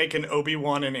trying to make an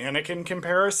Obi-Wan and Anakin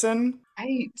comparison.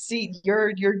 I see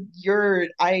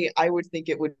I would think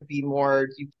it would be more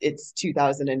it's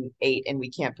 2008 and we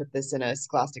can't put this in a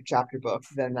scholastic chapter book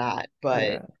than that.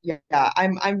 But yeah,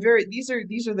 I'm very these are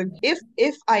the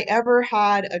if I ever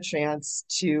had a chance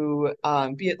to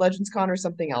be at Legends Con or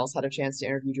something else, had a chance to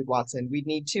interview Jude Watson, we'd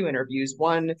need two interviews.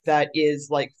 One that is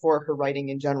like for her writing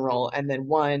in general, and then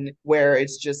one where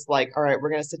it's just like, all right, we're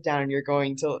gonna sit down and you're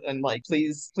going to and like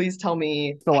please tell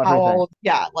me how all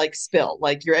like spill.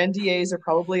 Like your NDAs are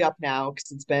probably up now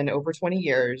because it's been over 20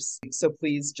 years. So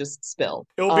please just spill.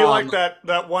 It will be like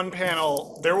that one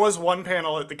panel. There was one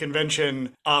panel at the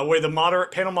convention where the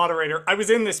panel moderator, I was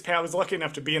in this panel, I was lucky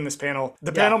enough to be in this panel.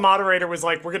 The panel moderator was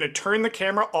like, we're going to turn the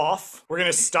camera off. We're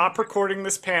going to stop recording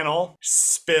this panel.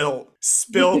 Spill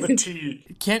the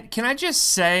tea. Can I just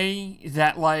say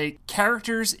that like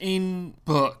characters in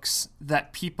books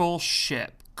that people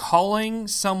ship, calling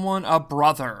someone a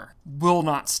brother will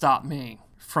not stop me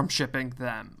from shipping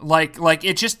them. Like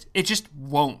it just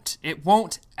won't. It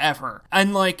won't ever.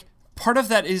 And like part of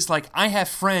that is like I have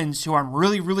friends who I'm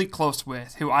really, really close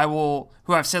with who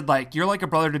I've said like, you're like a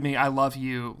brother to me, I love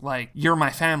you, like you're my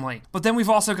family. But then we've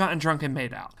also gotten drunk and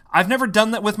made out. I've never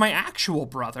done that with my actual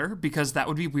brother because that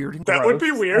would be weird and that gross. would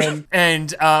be weird.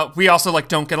 And we also like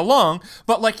don't get along.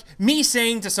 But like me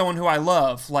saying to someone who I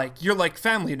love, like you're like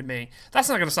family to me, that's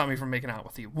not gonna stop me from making out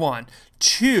with you. One.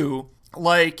 Two,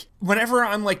 like, whenever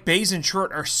I'm like, Baze and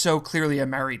Short are so clearly a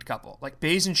married couple. Like,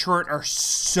 Baze and Short are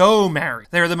so married.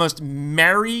 They're the most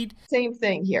married. Same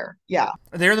thing here. Yeah.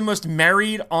 They're the most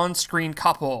married on-screen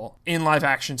couple in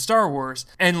live-action Star Wars.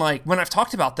 And, like, when I've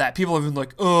talked about that, people have been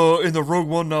like, in the Rogue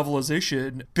One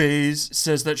novelization, Baze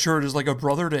says that Short is like a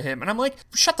brother to him. And I'm like,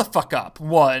 shut the fuck up.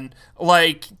 One,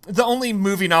 like, the only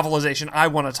movie novelization I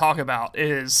want to talk about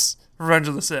is Revenge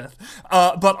of the Sith.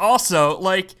 But also,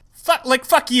 like,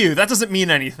 fuck you. That doesn't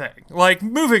mean anything. Like,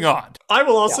 moving on. I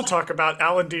will also talk about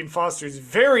Alan Dean Foster's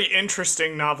very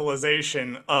interesting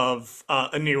novelization of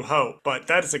A New Hope, but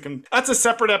that's a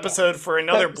separate episode for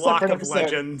another block of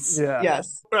Legends. Yeah.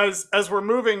 Yes. As we're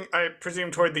moving, I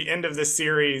presume, toward the end of this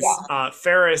series,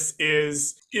 Ferus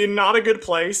is in not a good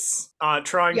place,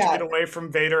 trying to get away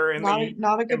from Vader and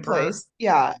not a good Emperor. place.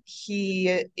 Yeah,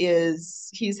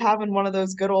 he's having one of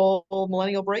those good old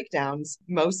millennial breakdowns,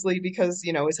 mostly because,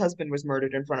 you know, his husband was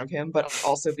murdered in front of him, but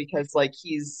also because like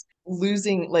he's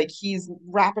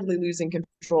rapidly losing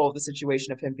control of the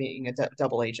situation of him being a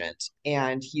double agent,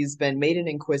 and he's been made an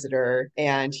inquisitor,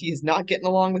 and he's not getting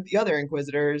along with the other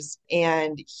inquisitors,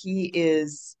 and he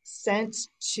is sent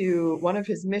to one of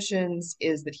his missions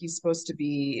is that he's supposed to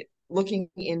be looking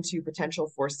into potential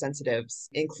Force sensitives,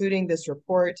 including this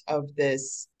report of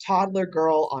this toddler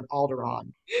girl on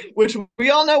Alderaan, which we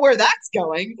all know where that's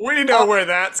going. We know where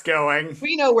that's going.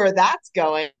 We know where that's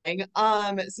going.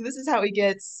 So this is how he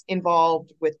gets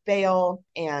involved with Bail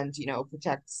and,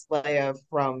 protects Leia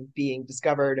from being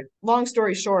discovered. Long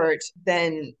story short,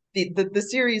 then the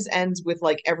series ends with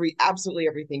like absolutely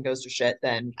everything goes to shit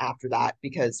then after that,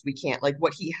 because we can't, like,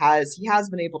 what he has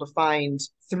been able to find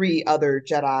 3 other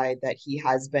Jedi that he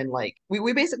has been like,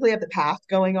 we basically have the path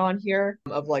going on here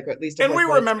of like, or at least of, and like,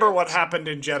 we remember what happened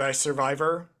in Jedi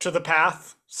Survivor to the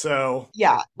path. So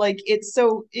yeah, like it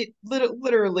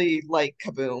literally like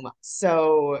kaboom.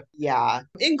 So yeah,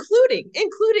 including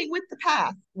with the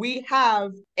path, we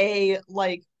have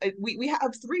we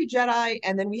have 3 Jedi,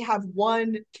 and then we have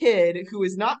 1 kid who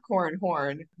is not Corran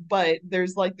Horn, but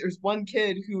there's one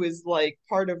kid who is like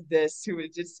part of this, who is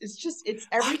just it's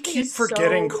everything. I keep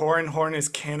forgetting Corran Horn is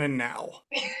canon now.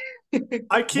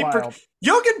 I keep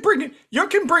y'all can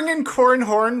bring in Corran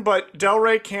Horn, but Del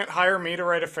Rey can't hire me to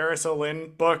write a Ferus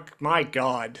Olin book. My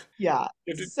God. Yeah.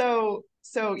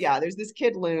 So yeah, there's this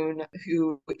kid Loon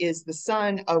who is the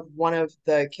son of one of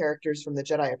the characters from the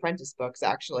Jedi Apprentice books.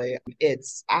 Actually,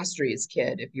 it's Astri's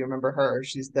kid. If you remember her,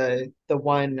 she's the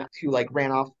one who like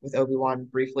ran off with Obi-Wan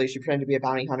briefly. She pretended to be a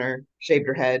bounty hunter, shaved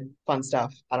her head, fun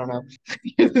stuff. I don't know.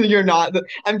 You're not.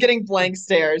 I'm getting blank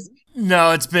stares.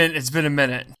 No, it's been a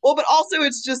minute. Well, but also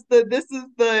it's just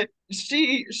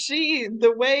she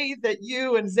the way that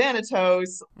you and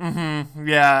Xanatos. Mm-hmm.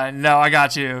 Yeah. No, I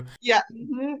got you. Yeah.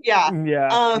 Mm-hmm, yeah. Yeah.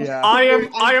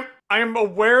 I am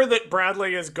aware that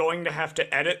Bradley is going to have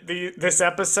to edit this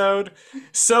episode,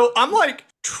 so I'm like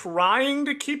trying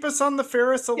to keep us on the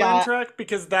Ferus Olin track,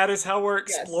 because that is how we're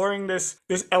exploring this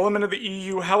element of the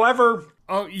EU. However,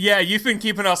 oh yeah, you've been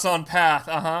keeping us on path,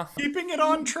 keeping it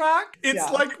on track.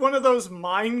 It's like one of those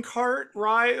minecart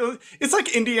rides. It's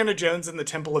like Indiana Jones and the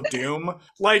Temple of Doom.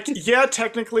 Like, yeah,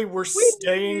 technically we're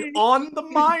staying on the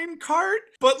minecart,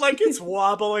 but like it's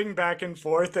wobbling back and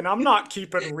forth, and I'm not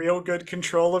keeping real good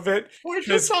control of it. We're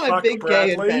just on a big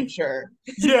gay adventure.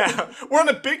 Yeah, we're on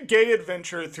a big gay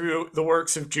adventure through the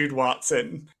works of Jude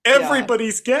Watson.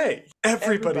 Everybody's gay.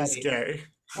 Everybody's gay.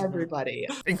 Everybody.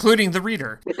 Including the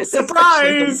reader.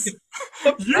 Surprise!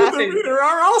 You, the reader,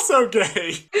 are also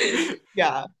gay.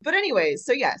 Yeah. But anyway,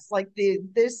 so yes, like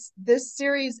this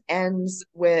series ends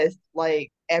with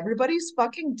like everybody's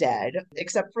fucking dead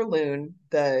except for Loon,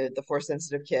 the Force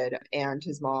sensitive kid, and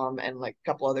his mom, and like a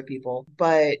couple other people.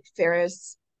 But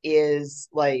Ferus is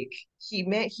like, he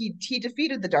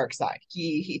defeated the dark side.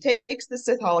 He takes the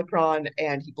Sith holocron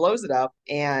and he blows it up,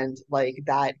 and like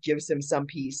that gives him some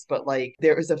peace, but like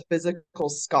there is a physical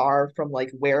scar from like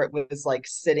where it was like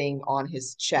sitting on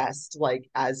his chest, like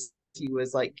as he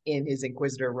was like in his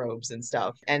Inquisitor robes and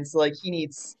stuff. And so like he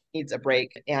needs a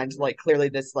break, and like clearly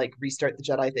this like restart the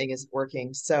Jedi thing isn't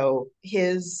working. So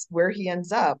where he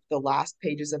ends up, the last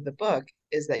pages of the book,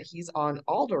 is that he's on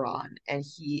Alderaan, and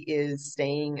he is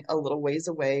staying a little ways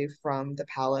away from the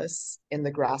palace in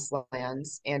the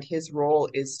grasslands, and his role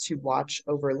is to watch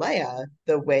over Leia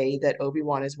the way that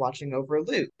Obi-Wan is watching over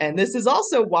Luke. And this is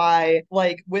also why,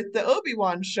 like, with the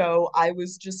Obi-Wan show, I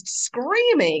was just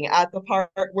screaming at the part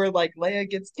where like Leia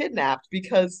gets kidnapped,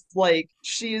 because like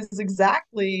she is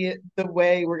exactly the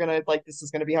way we're gonna, like, this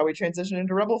is gonna be how we transition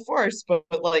into Rebel Force, but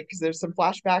like, because there's some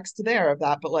flashbacks to there of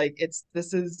that, but like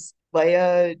this is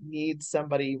Leia needs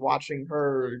somebody watching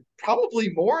her probably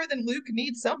more than Luke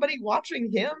needs somebody watching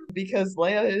him, because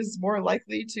Leia is more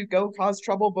likely to go cause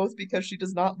trouble, both because she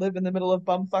does not live in the middle of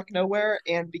bumfuck nowhere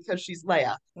and because she's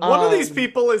Leia. One of these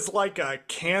people is like a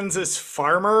Kansas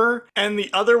farmer, and the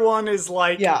other one is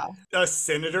like a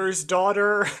senator's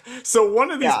daughter. So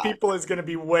one of these people is going to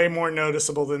be way more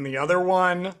noticeable than the other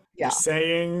one. You're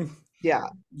saying,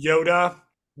 Yoda,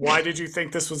 why did you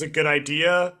think this was a good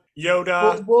idea?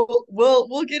 Yoda.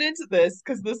 We'll get into this,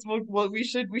 because we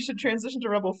should transition to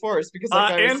Rebel Force, because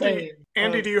like I was saying,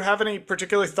 Andy, do you have any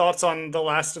particular thoughts on The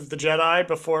Last of the Jedi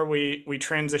before we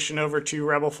transition over to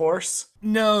Rebel Force?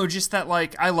 No, just that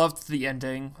like I loved the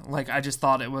ending. Like I just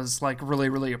thought it was like really,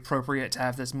 really appropriate to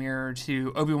have this mirror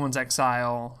to Obi-Wan's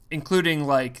exile, including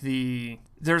like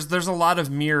there's a lot of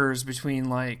mirrors between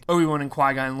like Obi-Wan and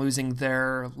Qui-Gon losing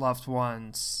their loved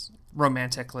ones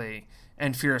romantically.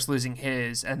 and Ferus losing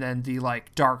his, and then the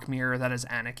like dark mirror that is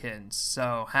Anakin's.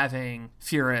 So having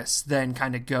Ferus then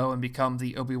kind of go and become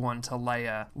the Obi-Wan to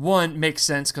Leia, one, makes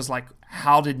sense because like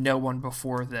how did no one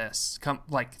before this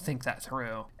think that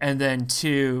through? And then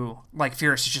two, like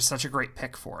Ferus is just such a great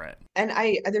pick for it. And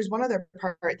there's one other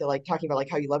part that like talking about like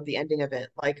how you love the ending of it.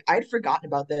 Like I'd forgotten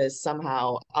about this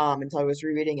somehow until I was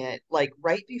rereading it. Like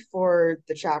right before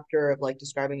the chapter of like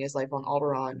describing his life on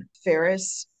Alderaan,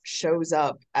 Ferris shows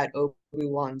up at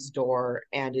Obi-Wan's door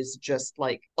and is just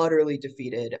like utterly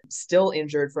defeated, still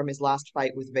injured from his last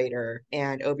fight with Vader,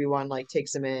 and Obi-Wan like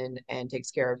takes him in and takes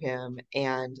care of him,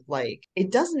 and like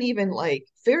it doesn't even like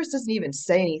Ferris doesn't even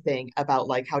say anything about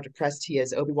like how depressed he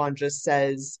is. Obi-Wan just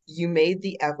says, you made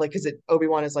the F, like because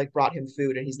Obi-Wan has like brought him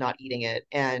food and he's not eating it,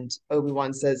 and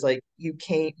Obi-Wan says like you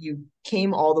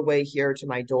came all the way here to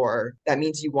my door. That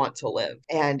means you want to live.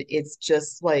 And it's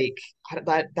just like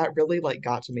that really like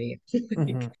got to me.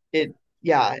 Mm-hmm. It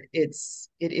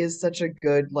is such a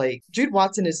good like Jude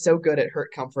Watson is so good at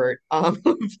hurt comfort.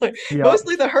 Like, Yep.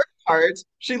 mostly the hurt part.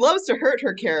 She loves to hurt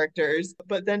her characters,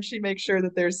 but then she makes sure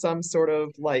that there's some sort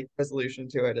of like resolution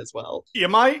to it as well. Yeah,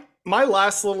 my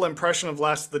last little impression of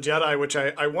Last of the Jedi, which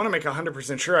I want to make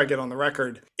 100% sure I get on the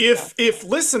record. If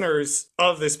listeners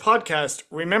of this podcast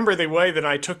remember the way that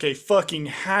I took a fucking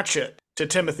hatchet to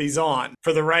Timothy Zahn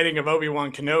for the writing of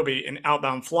Obi-Wan Kenobi in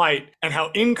Outbound Flight and how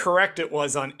incorrect it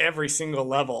was on every single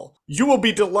level, you will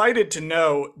be delighted to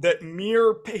know that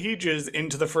mere pages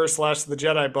into the first Last of the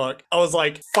Jedi book, I was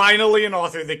like, finally an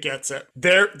author that gets it.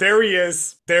 There he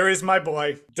is. There is my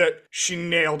boy. That she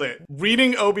nailed it.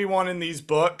 Reading Obi-Wan in these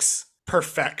books,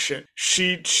 perfection.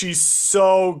 She's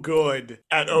so good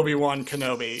at Obi-Wan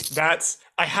Kenobi.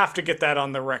 I have to get that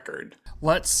on the record.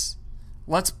 Let's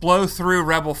blow through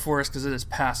Rebel Force because it is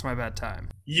past my bedtime.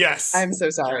 Yes. I'm so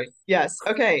sorry. Yes.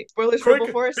 Okay. Spoilers for Rebel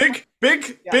Force.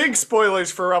 Big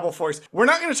spoilers for Rebel Force. We're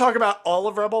not going to talk about all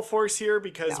of Rebel Force here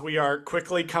because we are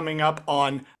quickly coming up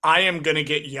on I am going to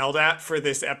get yelled at for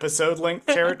this episode length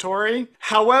territory.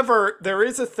 However, there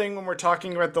is a thing when we're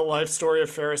talking about the life story of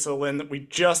Ferus Olin that we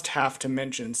just have to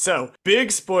mention. So,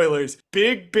 big spoilers.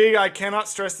 Big, I cannot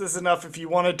stress this enough. If you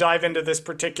want to dive into this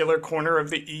particular corner of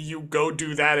the EU, go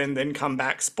do that and then come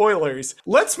back. Spoilers.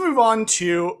 Let's move on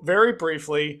to, very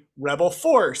briefly, Rebel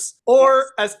Force.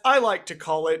 Or, as I like to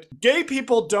call it, gay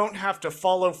people don't have to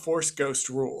follow Force Ghost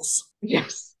rules.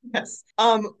 Yes.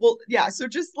 Well, yeah, so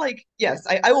just like, yes,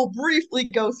 I will briefly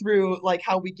go through like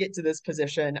how we get to this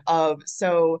position of,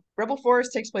 so Rebel Force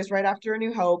takes place right after A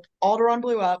New Hope. Alderaan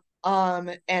blew up.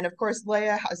 And of course,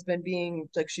 Leia has been being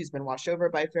like she's been watched over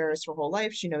by Ferris her whole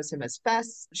life. She knows him as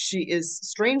Fess. She is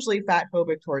strangely fat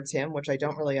phobic towards him, which I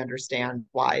don't really understand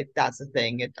why that's a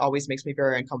thing. It always makes me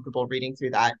very uncomfortable reading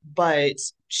through that. But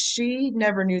she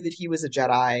never knew that he was a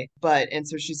Jedi, and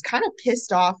so she's kind of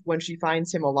pissed off when she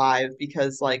finds him alive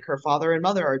because like her father and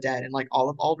mother are dead and like all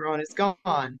of Alderaan is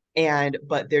gone.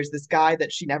 But there's this guy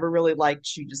that she never really liked.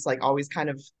 She just like always kind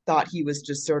of thought he was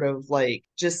just sort of like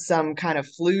just some kind of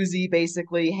floozy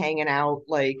basically hanging out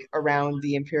like around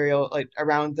the imperial, like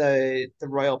around the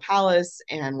royal palace,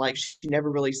 and like she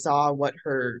never really saw what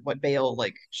Bail,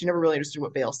 like she never really understood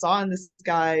what Bail saw in this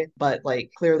guy, but like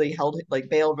clearly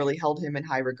Bail really held him in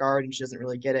high regard, and she doesn't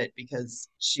really get it because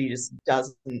she just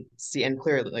doesn't see, and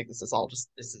clearly like this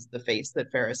is the face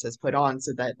that Ferris has put on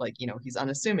so that like he's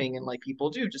unassuming, and like people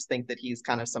do just think that he's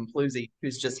kind of some floozy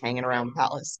who's just hanging around the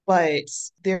palace. But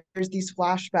there's these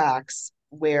flashbacks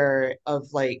of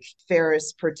like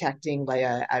Ferris protecting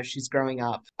Leia as she's growing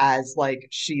up, as like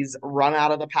she's run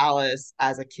out of the palace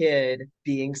as a kid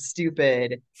being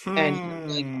stupid,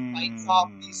 and he like fights off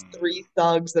these 3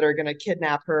 thugs that are gonna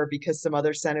kidnap her because some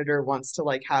other senator wants to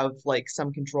like have like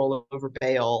some control over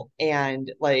Bail,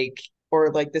 and like or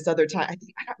like this other time,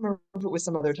 I don't remember if it was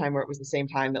some other time where it was the same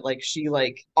time that like she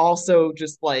like also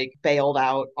just like bailed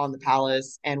out on the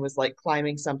palace and was like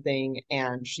climbing something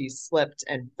and she slipped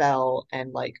and fell,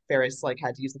 and like Ferris like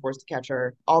had to use the Force to catch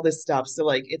her, all this stuff. So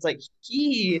like it's like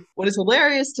what is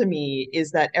hilarious to me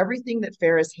is that everything that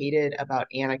Ferris hated about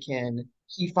Anakin,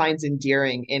 he finds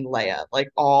endearing in Leia. Like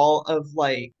all of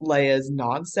like Leia's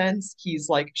nonsense, he's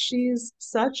like, she's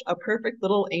such a perfect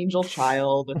little angel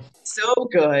child, so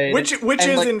good. Which and,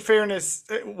 is, like, in fairness,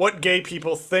 what gay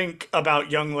people think about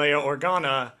young Leia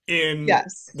Organa in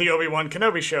the Obi-Wan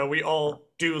Kenobi show. We all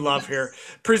do love her.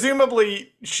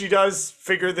 Presumably, she does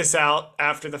figure this out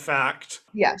after the fact.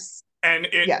 Yes. And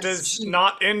it does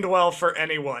not end well for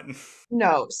anyone.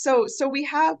 No. So we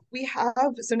have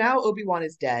so now Obi-Wan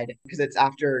is dead because it's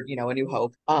after, A New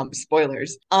Hope.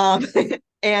 Spoilers.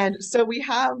 And so we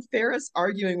have Ferris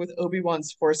arguing with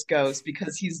Obi-Wan's Force Ghost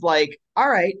because he's like, all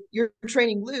right, you're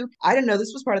training Luke. I didn't know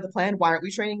this was part of the plan. Why aren't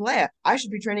we training Leia? I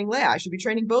should be training Leia. I should be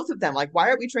training both of them. Like, why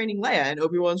aren't we training Leia? And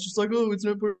Obi-Wan's just like, oh, it's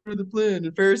not part of the plan.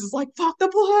 And Ferris is like, fuck the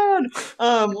plan.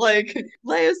 Like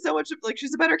Leia's so much like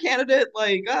she's a better candidate.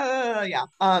 Like, yeah.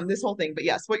 This whole thing. But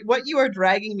yes, what you are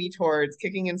dragging me towards,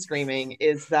 kicking and screaming,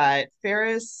 is that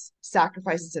Ferris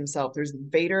sacrifices himself. There's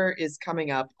Vader is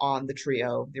coming up on the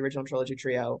trio, the original trilogy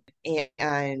trio,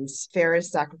 and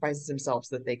Ferris sacrifices himself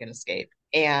so that they can escape.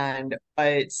 And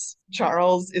what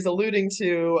Charles is alluding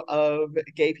to of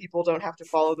gay people don't have to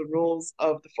follow the rules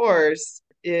of the Force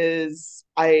is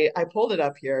I pulled it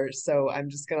up here, so I'm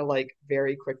just gonna like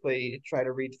very quickly try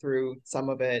to read through some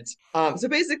of it. So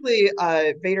basically,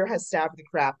 Vader has stabbed the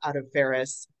crap out of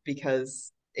Ferris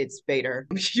because it's Vader.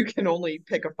 You can only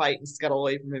pick a fight and scuttle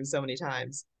away from him so many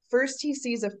times. First, he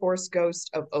sees a Force ghost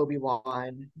of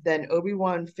Obi-Wan. Then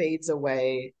Obi-Wan fades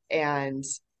away, and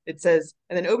it says,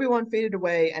 and then Obi-Wan faded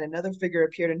away, and another figure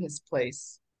appeared in his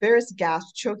place. Varys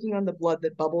gasped, choking on the blood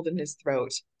that bubbled in his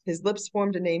throat. His lips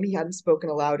formed a name he hadn't spoken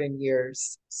aloud in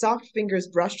years. Soft fingers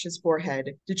brushed his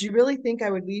forehead. Did you really think I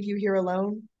would leave you here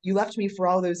alone? You left me for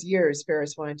all those years,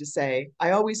 Ferris wanted to say.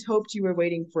 I always hoped you were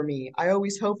waiting for me. I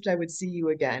always hoped I would see you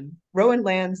again. Rowan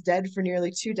Lands, dead for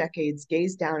nearly 2 decades,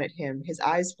 gazed down at him, his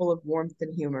eyes full of warmth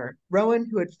and humor. Rowan,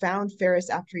 who had found Ferris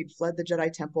after he'd fled the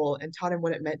Jedi Temple and taught him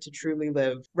what it meant to truly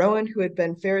live. Rowan, who had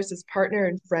been Ferris's partner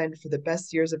and friend for the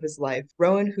best years of his life.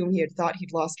 Rowan, whom he had thought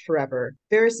he'd lost forever.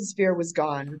 Ferris's fear was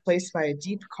gone, replaced by a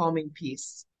deep, calming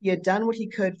peace. He had done what he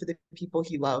could for the people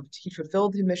he loved. He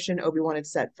fulfilled the mission Obi-Wan had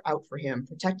set out for him,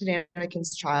 protected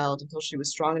Anakin's child until she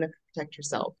was strong enough to protect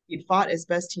herself. He'd fought as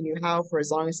best he knew how for as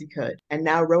long as he could. And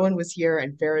now Rowan was here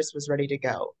and Ferris was ready to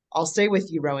go. I'll stay with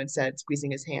you, Rowan said,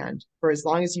 squeezing his hand, for as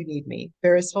long as you need me.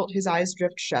 Ferris felt his eyes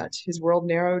drift shut. His world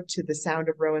narrowed to the sound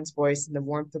of Rowan's voice and the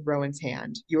warmth of Rowan's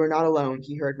hand. You are not alone,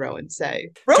 he heard Rowan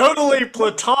say. Totally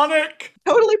platonic.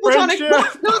 Totally platonic.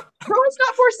 Rowan's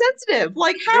not force sensitive.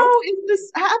 Like, how is this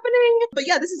happening? But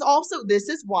yeah, this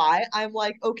is why I'm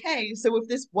like, okay, so if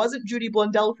this wasn't Judy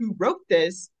Blundell who wrote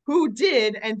this, who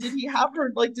did, and did he have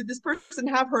her, like, did this person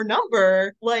have her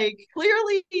number? Like,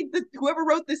 clearly whoever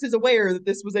wrote this is aware that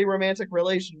this was a romantic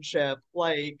relationship.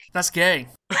 Like, that's gay.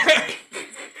 I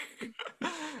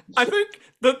think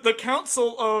the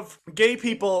council of gay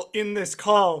people in this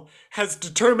call has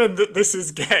determined that this is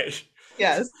gay.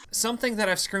 Yes. Something that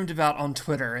I've screamed about on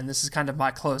Twitter, and this is kind of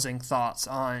my closing thoughts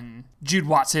on Jude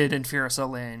Watson and Ferus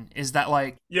Olin, is that,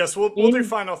 like... Yes, we'll do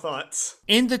final thoughts.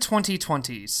 In the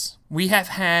 2020s, we have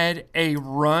had a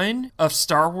run of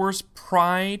Star Wars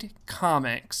Pride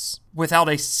comics without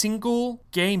a single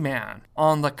gay man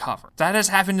on the cover. That has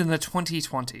happened in the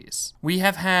 2020s. We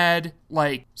have had,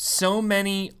 like, so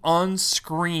many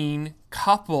on-screen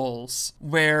couples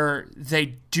where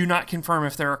they do not confirm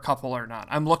if they're a couple or not.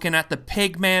 I'm looking at the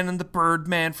Pig Man and the Bird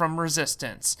Man from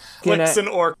Resistance. Flix and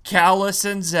Orc. Callus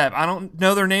and Zeb. I don't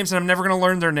know their names, and I'm never going to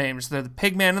learn their names. They're the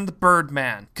Pig Man and the Bird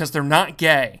Man, because they're not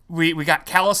gay. We got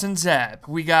Callus and Zeb.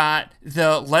 We got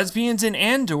the lesbians in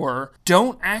Andor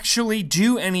don't actually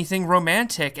do anything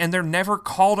romantic, and they're never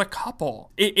called a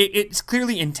couple. It's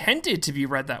clearly intended to be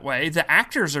read that way. The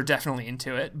actors are definitely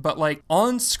into it, but, like,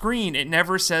 on screen, it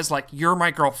never says, like, you're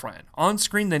my girlfriend. On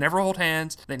screen, they never hold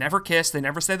hands, they never kiss, they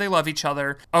never say they love each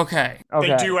other. Okay.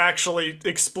 They do actually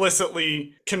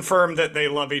explicitly confirm that they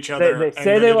love each other. They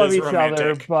say they love each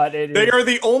other, but they are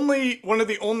one of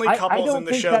the only couples in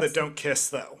the show that don't kiss,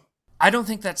 though. I don't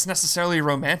think that's necessarily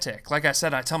romantic. Like I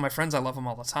said, I tell my friends I love them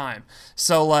all the time.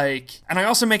 So, like, and I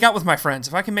also make out with my friends.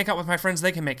 If I can make out with my friends,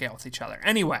 they can make out with each other.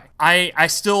 Anyway, I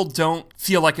still don't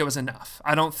feel like it was enough.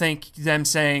 I don't think them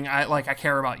saying, I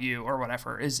care about you or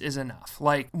whatever is enough.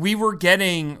 Like, we were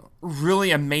getting really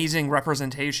amazing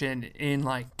representation in,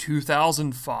 like,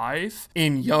 2005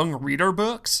 in young reader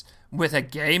books with a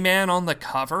gay man on the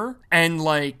cover, and,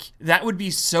 like, that would be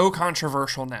so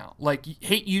controversial now. Like,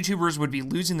 hate YouTubers would be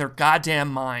losing their goddamn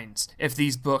minds if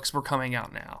these books were coming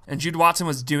out now. And Jude Watson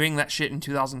was doing that shit in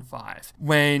 2005,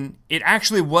 when it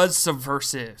actually was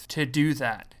subversive to do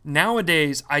that.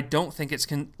 Nowadays, I don't think it's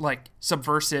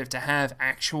subversive to have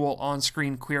actual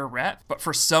on-screen queer rep, but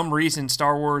for some reason,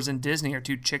 Star Wars and Disney are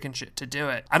too chicken shit to do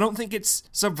it. I don't think it's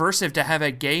subversive to have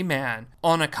a gay man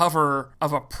on a cover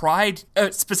of a Pride,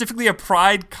 specifically a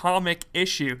Pride comic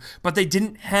issue, but they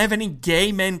didn't have any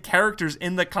gay men characters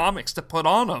in the comics to put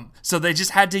on them, so they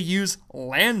just had to use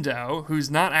Lando,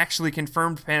 who's not actually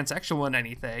confirmed pansexual in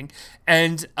anything,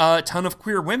 and a ton of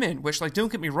queer women, which, like,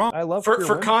 don't get me wrong. I love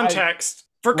for context.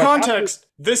 For context,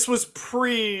 this was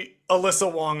pre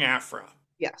Alyssa Wong Afra.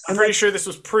 Yes. I'm pretty sure this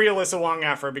was pre-Alyssa Wong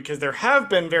Afra because there have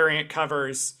been variant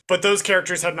covers, but those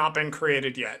characters had not been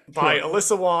created yet by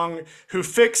Alyssa Wong, who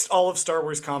fixed all of Star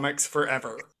Wars comics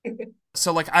forever.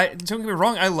 So, like, don't get me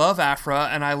wrong, I love Afra,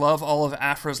 and I love all of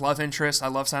Afra's love interests. I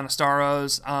love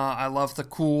Sanastaros. I love the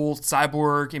cool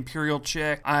cyborg Imperial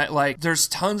chick. There's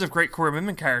tons of great core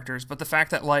women characters, but the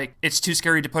fact that, like, it's too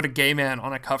scary to put a gay man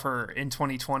on a cover in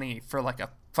 2020 for, like, a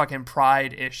fucking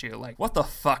Pride issue. Like, what the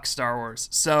fuck, Star Wars?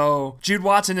 So, Jude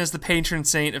Watson is the patron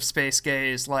saint of space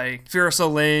gays. Like, Ferus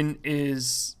Olin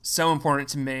is so important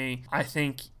to me. I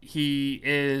think he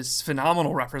is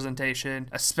phenomenal representation,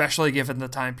 especially given the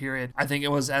time period. I think it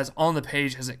was as on the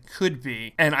page as it could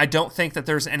be, and I don't think that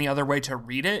there's any other way to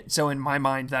read it, so in my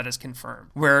mind, that is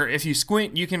confirmed. Where if you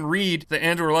squint, you can read the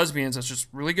Andor lesbians as just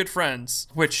really good friends,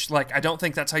 which, like, I don't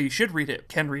think that's how you should read it,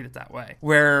 can read it that way.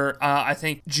 Where I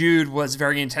think Jude was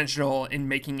very intentional in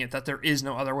making it that there is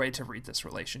no other way to read this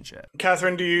relationship.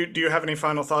 Katherine, do you have any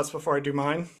final thoughts before I do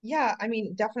mine? Yeah, I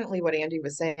mean, definitely what Andy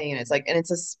was saying, and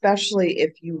it's especially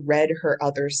if you read her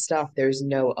other stuff, there's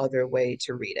no other way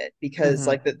to read it. Because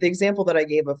like the example that I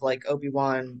gave of like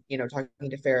Obi-Wan, talking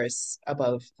to Ferris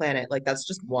above planet, like that's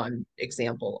just one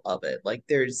example of it. Like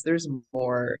there's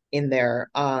more in there.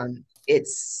 It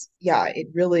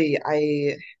really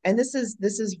and this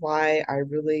is why I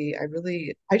really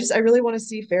want to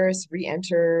see Ferris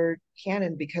re-enter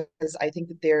canon, because I think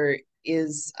that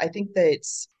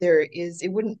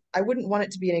I wouldn't want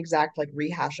it to be an exact like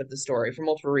rehash of the story for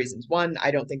multiple reasons. One,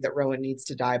 I don't think that Rowan needs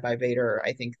to die by Vader.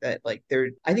 I think that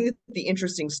the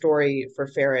interesting story for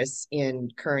Ferris in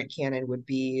current canon would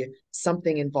be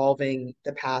something involving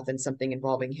the path and something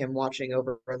involving him watching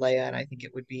over Leia, and I think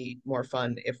it would be more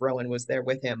fun if Rowan was there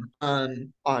with him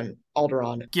on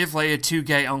Alderaan. Give Leia 2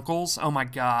 gay uncles? Oh my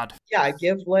god. Yeah,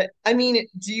 I mean,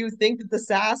 do you think that the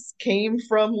sass came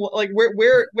from like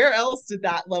where else did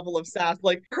that level of sass,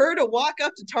 like her to walk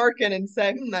up to Tarkin and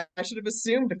say, I should have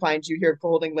assumed to find you here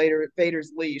holding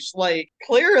Vader's leash? Like,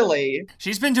 clearly.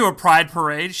 She's been to a Pride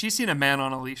parade. She's seen a man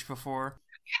on a leash before.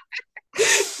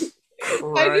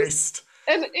 Christ.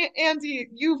 And Andy,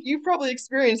 you've probably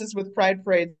experienced this with Pride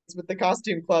parades with the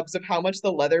costume clubs of how much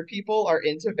the leather people are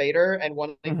into Vader and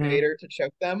wanting Vader to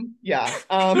choke them. Yeah.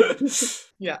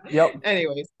 Yeah. Yep.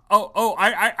 Anyways.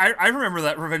 I remember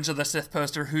that Revenge of the Sith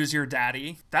poster, Who's Your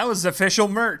Daddy? That was official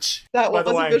merch. That was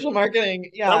official marketing.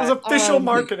 Yeah. That was official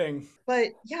marketing. But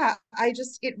yeah,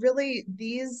 these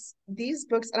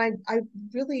books, and I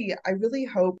really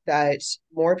hope that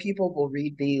more people will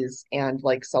read these and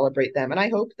like celebrate them. And I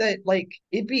hope that like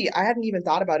I hadn't even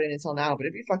thought about it until now, but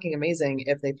it'd be fucking amazing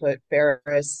if they put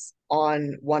Ferris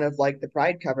on one of like the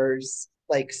Pride covers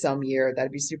like some year.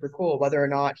 That'd be super cool, whether or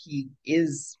not he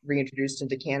is reintroduced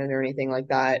into canon or anything like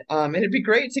that. And it'd be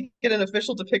great to get an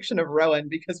official depiction of Rowan,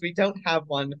 because we don't have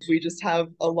one. We just have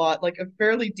a lot, like a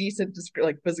fairly decent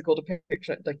physical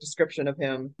depiction, like description of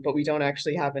him, but we don't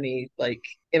actually have any like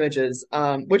images.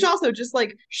 Which also just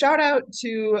like shout out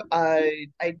to I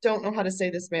don't know how to say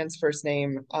this man's first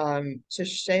name.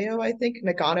 Tashio, I think,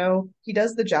 Nagano. He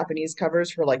does the Japanese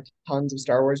covers for like tons of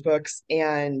Star Wars books,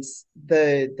 and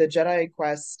the Jedi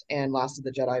Quest and Last of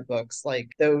the Jedi books, like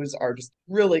those are just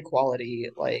really quality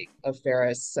like of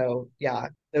Ferris. So yeah,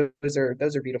 those are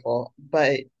beautiful.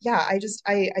 But yeah, I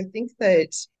think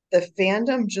that the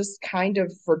fandom just kind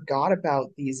of forgot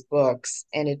about these books,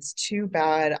 and it's too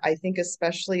bad. I think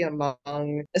especially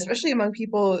among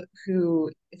people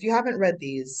who, if you haven't read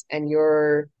these and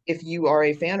if you are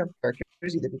a fan of characters,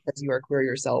 either because you are queer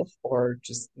yourself or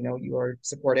just you are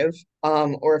supportive,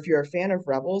 or if you're a fan of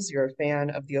Rebels, you're a fan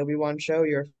of the Obi-Wan show,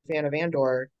 you're a fan of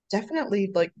Andor,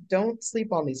 definitely like don't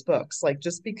sleep on these books. Like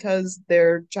just because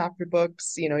they're chapter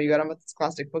books, you got them at this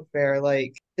classic book fair,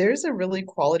 like there's a really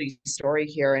quality story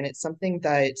here, and it's something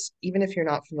that even if you're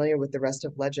not familiar with the rest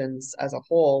of Legends as a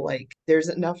whole, like there's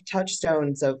enough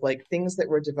touchstones of like things that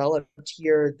were developed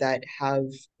here that have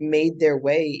made their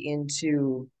way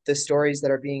into the stories that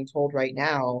are being told right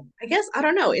now. I guess I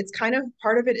don't know, it's kind of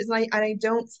part of it is I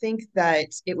don't think that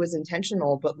it was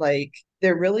intentional, but like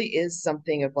there really is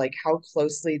something of like how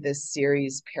closely this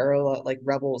series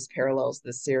Rebels parallels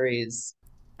this series.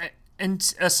 And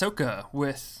Ahsoka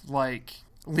with like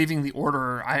leaving the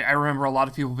Order, I remember a lot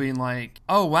of people being like,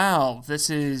 oh wow,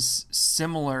 this is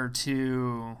similar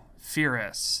to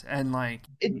Ferus, and like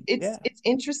it's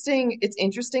interesting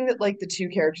that like the two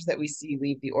characters that we see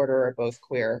leave the Order are both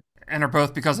queer, and are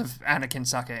both because of Anakin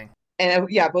sucking. And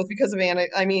yeah, both because of Anna.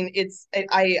 I mean,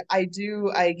 I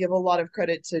give a lot of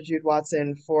credit to Jude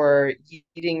Watson for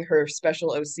eating her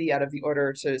special OC out of the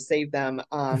Order to save them,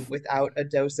 without a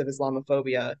dose of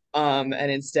Islamophobia, and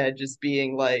instead just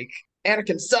being like,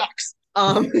 Anakin sucks.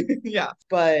 Yeah,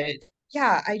 but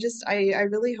yeah, I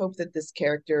really hope that this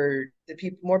character that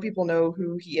people more people know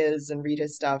who he is and read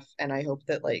his stuff, and I hope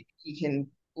that like he can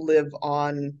live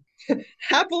on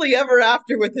happily ever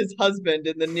after with his husband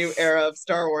in the new era of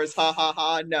Star Wars. Ha ha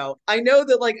ha. No. I know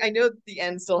that the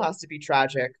end still has to be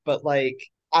tragic, but like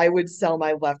I would sell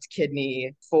my left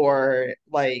kidney for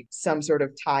like some sort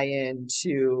of tie-in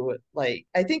to like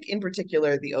I think in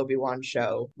particular the Obi-Wan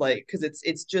show, like because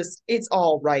it's just it's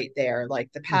all right there,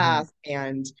 like the Mhm. path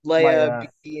and Leia.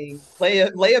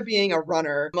 Leia being a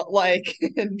runner, like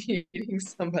and needing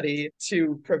somebody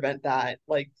to prevent that.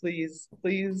 Like please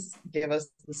give us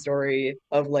the story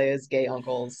of Leia's gay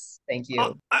uncles. Thank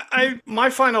you. My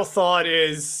final thought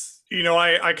is,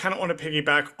 I kind of want to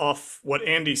piggyback off what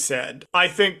Andy said. I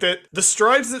think that the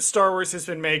strides that Star Wars has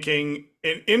been making,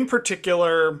 in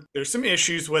particular, there's some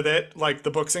issues with it. Like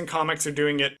the books and comics are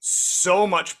doing it so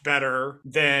much better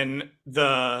than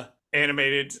the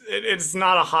animated. It's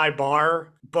not a high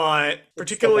bar, but It's still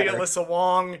particularly better. Alyssa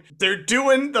Wong, they're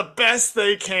doing the best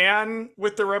they can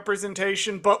with the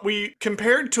representation. But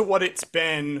compared to what it's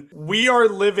been, we are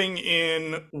living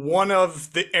in one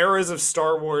of the eras of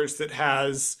Star Wars that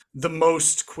has the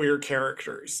most queer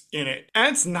characters in it. And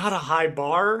it's not a high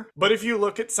bar, but if you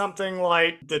look at something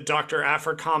like the Dr.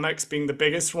 Aphra comics being the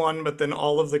biggest one, but then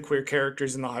all of the queer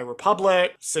characters in the High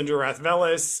Republic, Sinjarath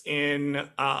Velis in the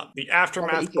All the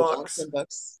Aftermath E.K. books, Johnston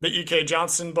books. the E.K.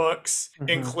 Johnson books Mhm.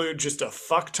 include just a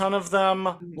fuck ton of them.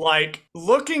 Mhm. Like,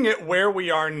 looking at where we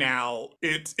are now,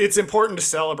 it's important to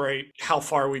celebrate how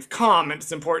far we've come, and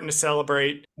it's important to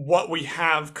celebrate what we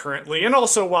have currently, and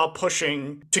also while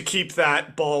pushing to keep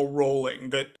that ball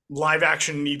rolling, that live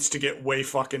action needs to get way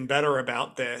fucking better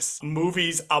about this.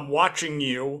 Movies, I'm watching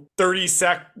you,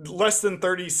 less than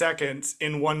 30 seconds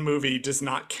in one movie does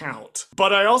not count.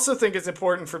 But I also think it's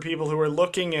important for people who are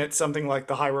looking at something like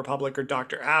The High Republic or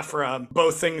Dr. Aphra,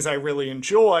 both things I really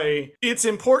enjoy. It's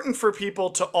important for people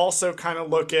to also kind of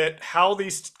look at how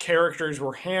these characters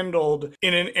were handled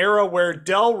in an era where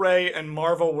Del Rey and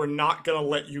Marvel were not going to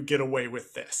let you get away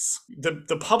with this.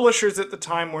 The publishers at the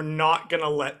time were not going to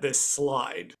let this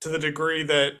slide, to the degree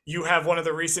that you have one of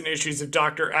the recent issues of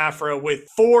Dr. Aphra with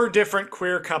 4 different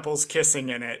queer couples kissing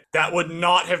in it. That would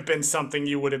not have been something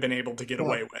you would have been able to get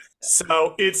away with.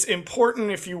 So it's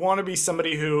important, if you want to be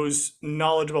somebody who's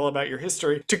knowledgeable about your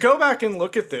history, to go back and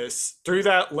look at this through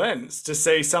that lens, to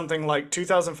say something like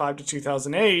 2005 to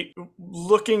 2008,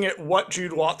 looking at what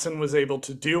Jude Watson was able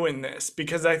to do in this,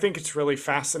 because I think it's really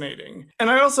fascinating. And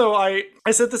I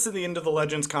said this at the end of the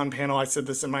Legends Con panel, I said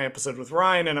this in my episode with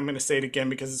Ryan, and I'm going to say it again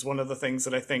because it's one of the things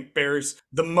that I think bears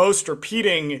the most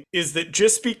repeating, is that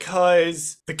just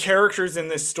because the characters in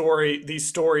these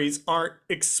stories aren't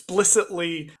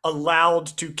explicitly allowed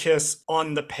to kiss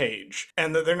on the page,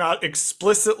 and that they're not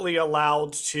explicitly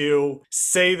allowed to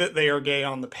say that they are gay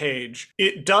on the page,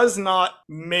 it does not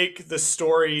make the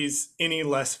stories any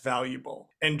less valuable.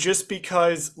 And just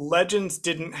because Legends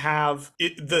didn't have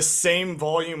the same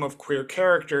volume of queer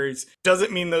characters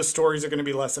doesn't mean those stories are going to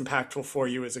be less impactful for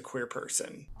you as a queer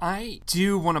person. I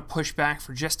do want to push back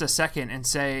for just a second and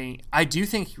say I do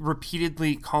think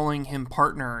repeatedly calling him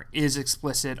partner is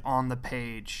explicit on the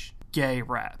page gay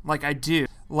rep. Like, I do.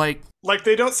 Like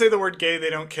they don't say the word gay, they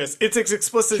don't kiss. It's as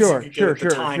explicit as you could get at the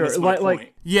time, is my point.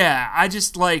 Yeah, I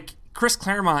just like Chris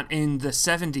Claremont in the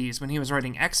 70s when he was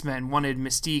writing X-Men wanted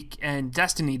Mystique and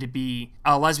Destiny to be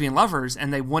lesbian lovers,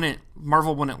 and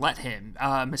Marvel wouldn't let him.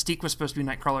 Mystique was supposed to be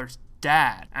Nightcrawler's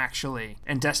dad, actually,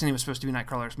 and Destiny was supposed to be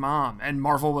Nightcrawler's mom, and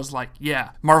Marvel was like,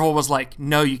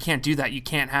 no, you can't do that. You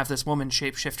can't have this woman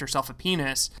shapeshift herself a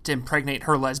penis to impregnate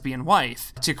her lesbian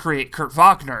wife to create Kurt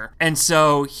Wagner. And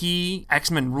so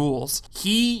X-Men rules,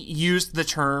 he used the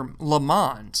term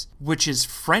l'amant, which is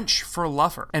French for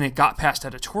lover, and it got past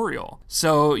editorial.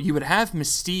 So you would have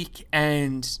Mystique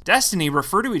and Destiny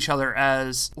refer to each other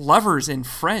as lovers in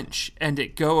French, and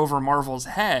it go over Marvel's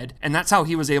head, and that's how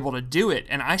he was able to do it.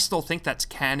 And I still think that's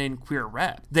canon queer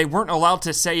rep. They weren't allowed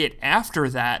to say it after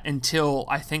that until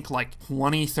I think like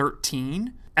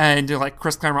 2013. And like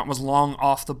Chris Claremont was long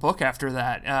off the book after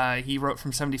that. He wrote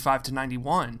from 75 to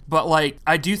 91. But like,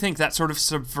 I do think that sort of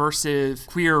subversive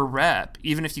queer rep,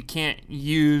 even if you can't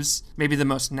use maybe the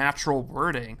most natural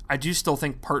wording, I do still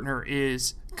think partner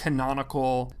is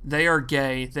canonical. They are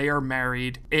gay, they are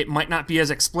married. It might not be as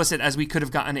explicit as we could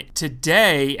have gotten it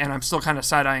today, and I'm still kind of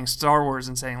side-eyeing Star Wars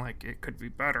and saying like it could be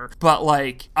better, but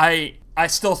like I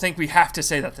still think we have to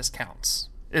say that this counts.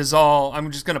 is all.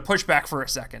 I'm just going to push back for a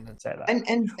second and say that.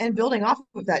 And building off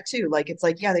of that too, like it's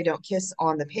like, yeah, they don't kiss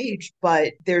on the page,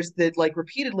 but there's the like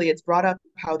repeatedly it's brought up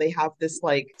how they have this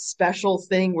like special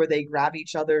thing where they grab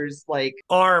each other's like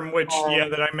arm, which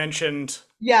that I mentioned.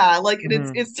 Yeah, like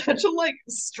it's such a like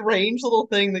strange little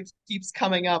thing that keeps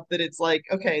coming up that it's like,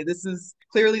 okay, this is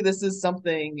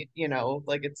something,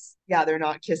 like it's, yeah, they're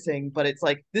not kissing, but it's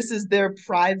like this is their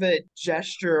private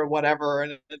gesture or whatever,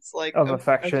 and it's like of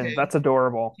affection. Okay. That's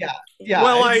adorable. Yeah.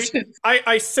 Well,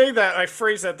 I say that, I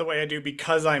phrase that the way I do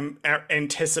because I'm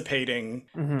anticipating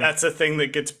that's a thing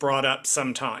that gets brought up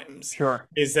sometimes. Sure.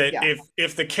 Is that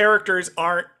if the characters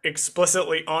aren't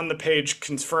explicitly on the page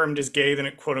confirmed as gay, then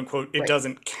it quote unquote it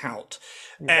doesn't count.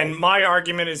 And my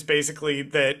argument is basically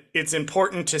that it's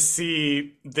important to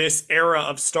see this era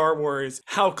of Star Wars,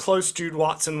 how close Jude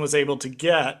Watson was able to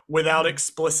get without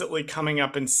explicitly coming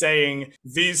up and saying,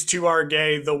 these two are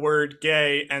gay, the word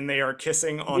gay, and they are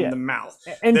kissing on the mouth.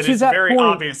 And that to it's that very point,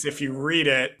 obvious if you read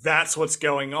it, that's what's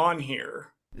going on here.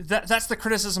 That's the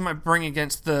criticism I bring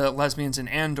against the lesbians in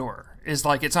Andor, is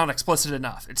like it's not explicit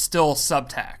enough. It's still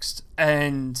subtext.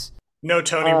 And no,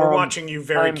 Tony, we're watching you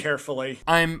very carefully.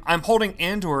 I'm holding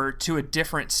Andor to a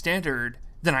different standard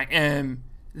than I am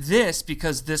this,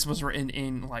 because this was written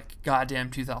in like goddamn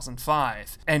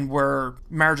 2005, and where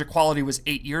marriage equality was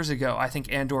 8 years ago. I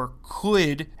think Andor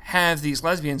could have these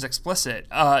lesbians explicit.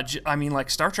 I mean, like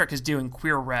Star Trek is doing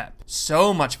queer rep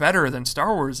so much better than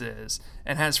Star Wars is,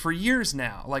 and has for years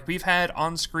now. Like we've had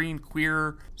on-screen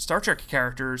queer Star Trek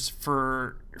characters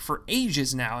for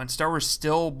ages now, and Star Wars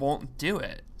still won't do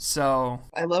it. So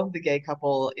I love the gay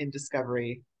couple in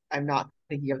Discovery. I'm not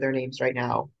thinking of their names right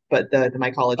now, but the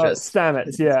mycologists.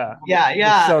 Stamets, yeah.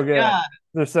 Yeah. So good. Yeah.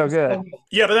 They're so good.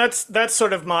 Yeah, but that's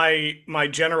sort of my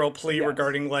general plea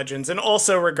regarding Legends, and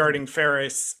also regarding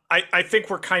Ferus. I think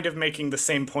we're kind of making the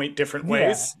same point different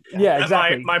ways. Yeah,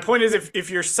 exactly. My point is, if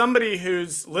you're somebody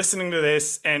who's listening to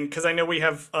this, and because I know we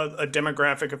have a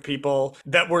demographic of people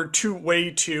that were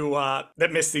that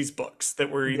missed these books, that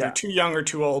were either too young or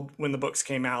too old when the books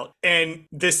came out, and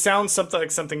this sounds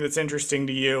something that's interesting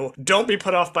to you, don't be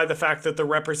put off by the fact that the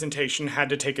representation had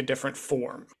to take a different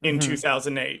form in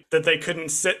 2008, that they couldn't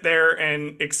sit there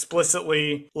and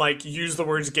explicitly like use the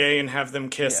words gay and have them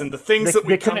kiss, and the things that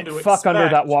we come to expect. Fuck under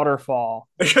that waterfall.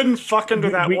 They couldn't fuck under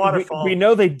that waterfall. We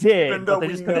know they did, but they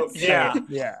just couldn't say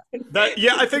it.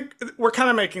 I think we're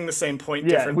kind of making the same point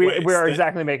different ways. We are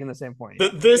exactly making the same point.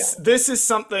 This is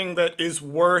something that is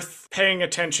worth paying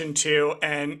attention to,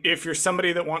 and if you're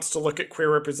somebody that wants to look at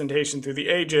queer representation through the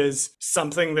ages,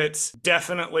 something that's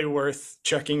definitely worth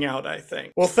checking out, I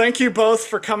think. Well, thank you both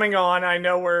for coming on. I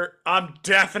know I'm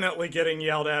definitely getting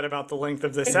yelled at about the length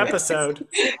of this episode.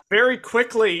 Very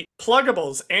quickly,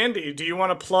 pluggables. Andy, do you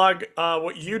want to plug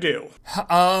what you do?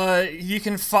 You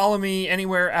can follow me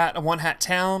anywhere at One Hat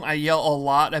Town. I yell a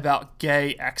lot about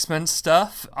gay X-Men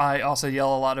stuff. I also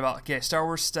yell a lot about gay Star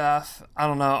Wars stuff. I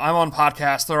don't know. I'm on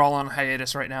podcasts. They're all on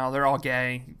hiatus right now. They're all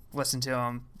gay. Listen to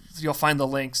them. You'll find the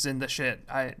links in the shit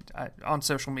on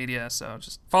social media, so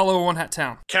just follow One Hat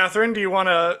Town. Katherine, do you want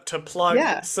to plug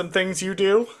some things you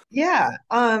do? Yeah.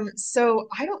 So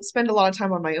I don't spend a lot of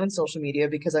time on my own social media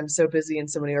because I'm so busy in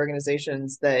so many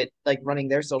organizations that like running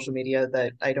their social media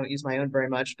that I don't use my own very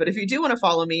much. But if you do want to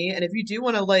follow me, and if you do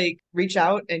want to like reach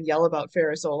out and yell about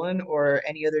Ferus Olin or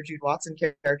any other Jude Watson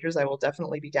characters, I will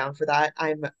definitely be down for that.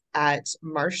 I'm at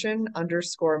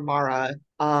Martian_Mara.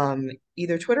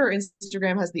 Either Twitter or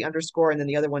Instagram has the underscore, and then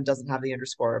the other one doesn't have the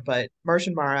underscore, but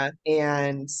Martian Mara.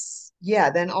 And yeah,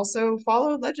 then also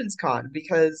follow Legends Con,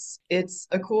 because it's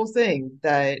a cool thing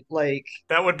that like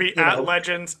that would be at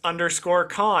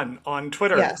Legends_Con on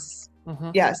Twitter. Yes.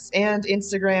 Yes, and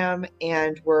Instagram,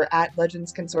 and we're at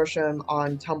Legends Consortium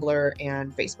on Tumblr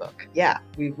and Facebook. Yeah,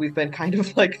 we've been kind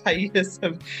of like hiatus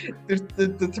of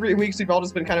the 3 weeks. We've all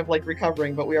just been kind of like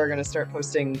recovering, but we are going to start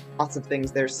posting lots of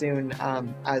things there soon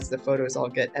as the photos all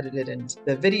get edited and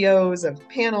the videos of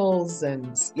panels,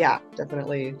 and yeah,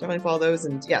 definitely follow those.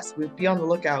 And yes, we'd be on the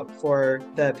lookout for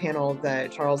the panel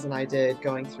that Charles and I did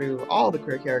going through all the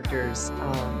queer characters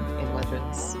in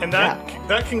Legends. And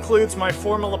that concludes my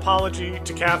formal apology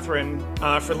to Katherine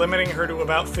for limiting her to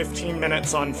about 15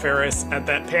 minutes on Ferus at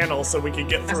that panel so we could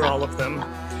get through all of them.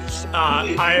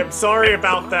 I am sorry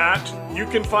about that. You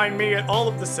can find me at all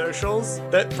of the socials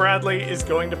that Bradley is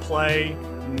going to play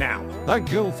now.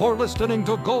 Thank you for listening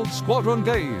to Gold Squadron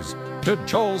Gaze. Did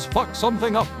Charles fuck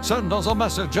something up? Send us a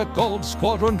message at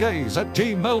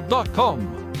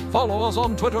goldsquadrongaze@gmail.com. Follow us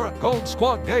on Twitter at Gold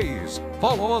Squad Gaze.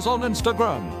 Follow us on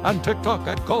Instagram and TikTok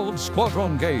at Gold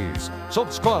Squadron Gaze.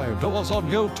 Subscribe to us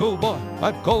on YouTube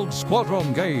at Gold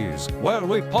Squadron Gaze, where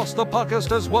we post the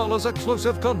podcast as well as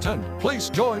exclusive content. Please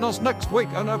join us next week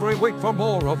and every week for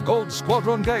more of Gold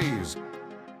Squadron Gaze.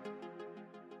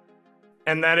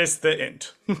 And that is the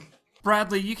end.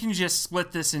 Bradley, you can just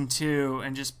split this in two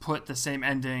and just put the same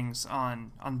endings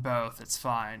on both. It's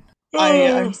fine.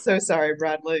 I'm so sorry,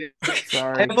 Bradley.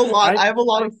 Sorry. I have a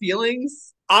lot of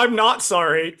feelings. I'm not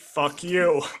sorry. Fuck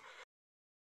you.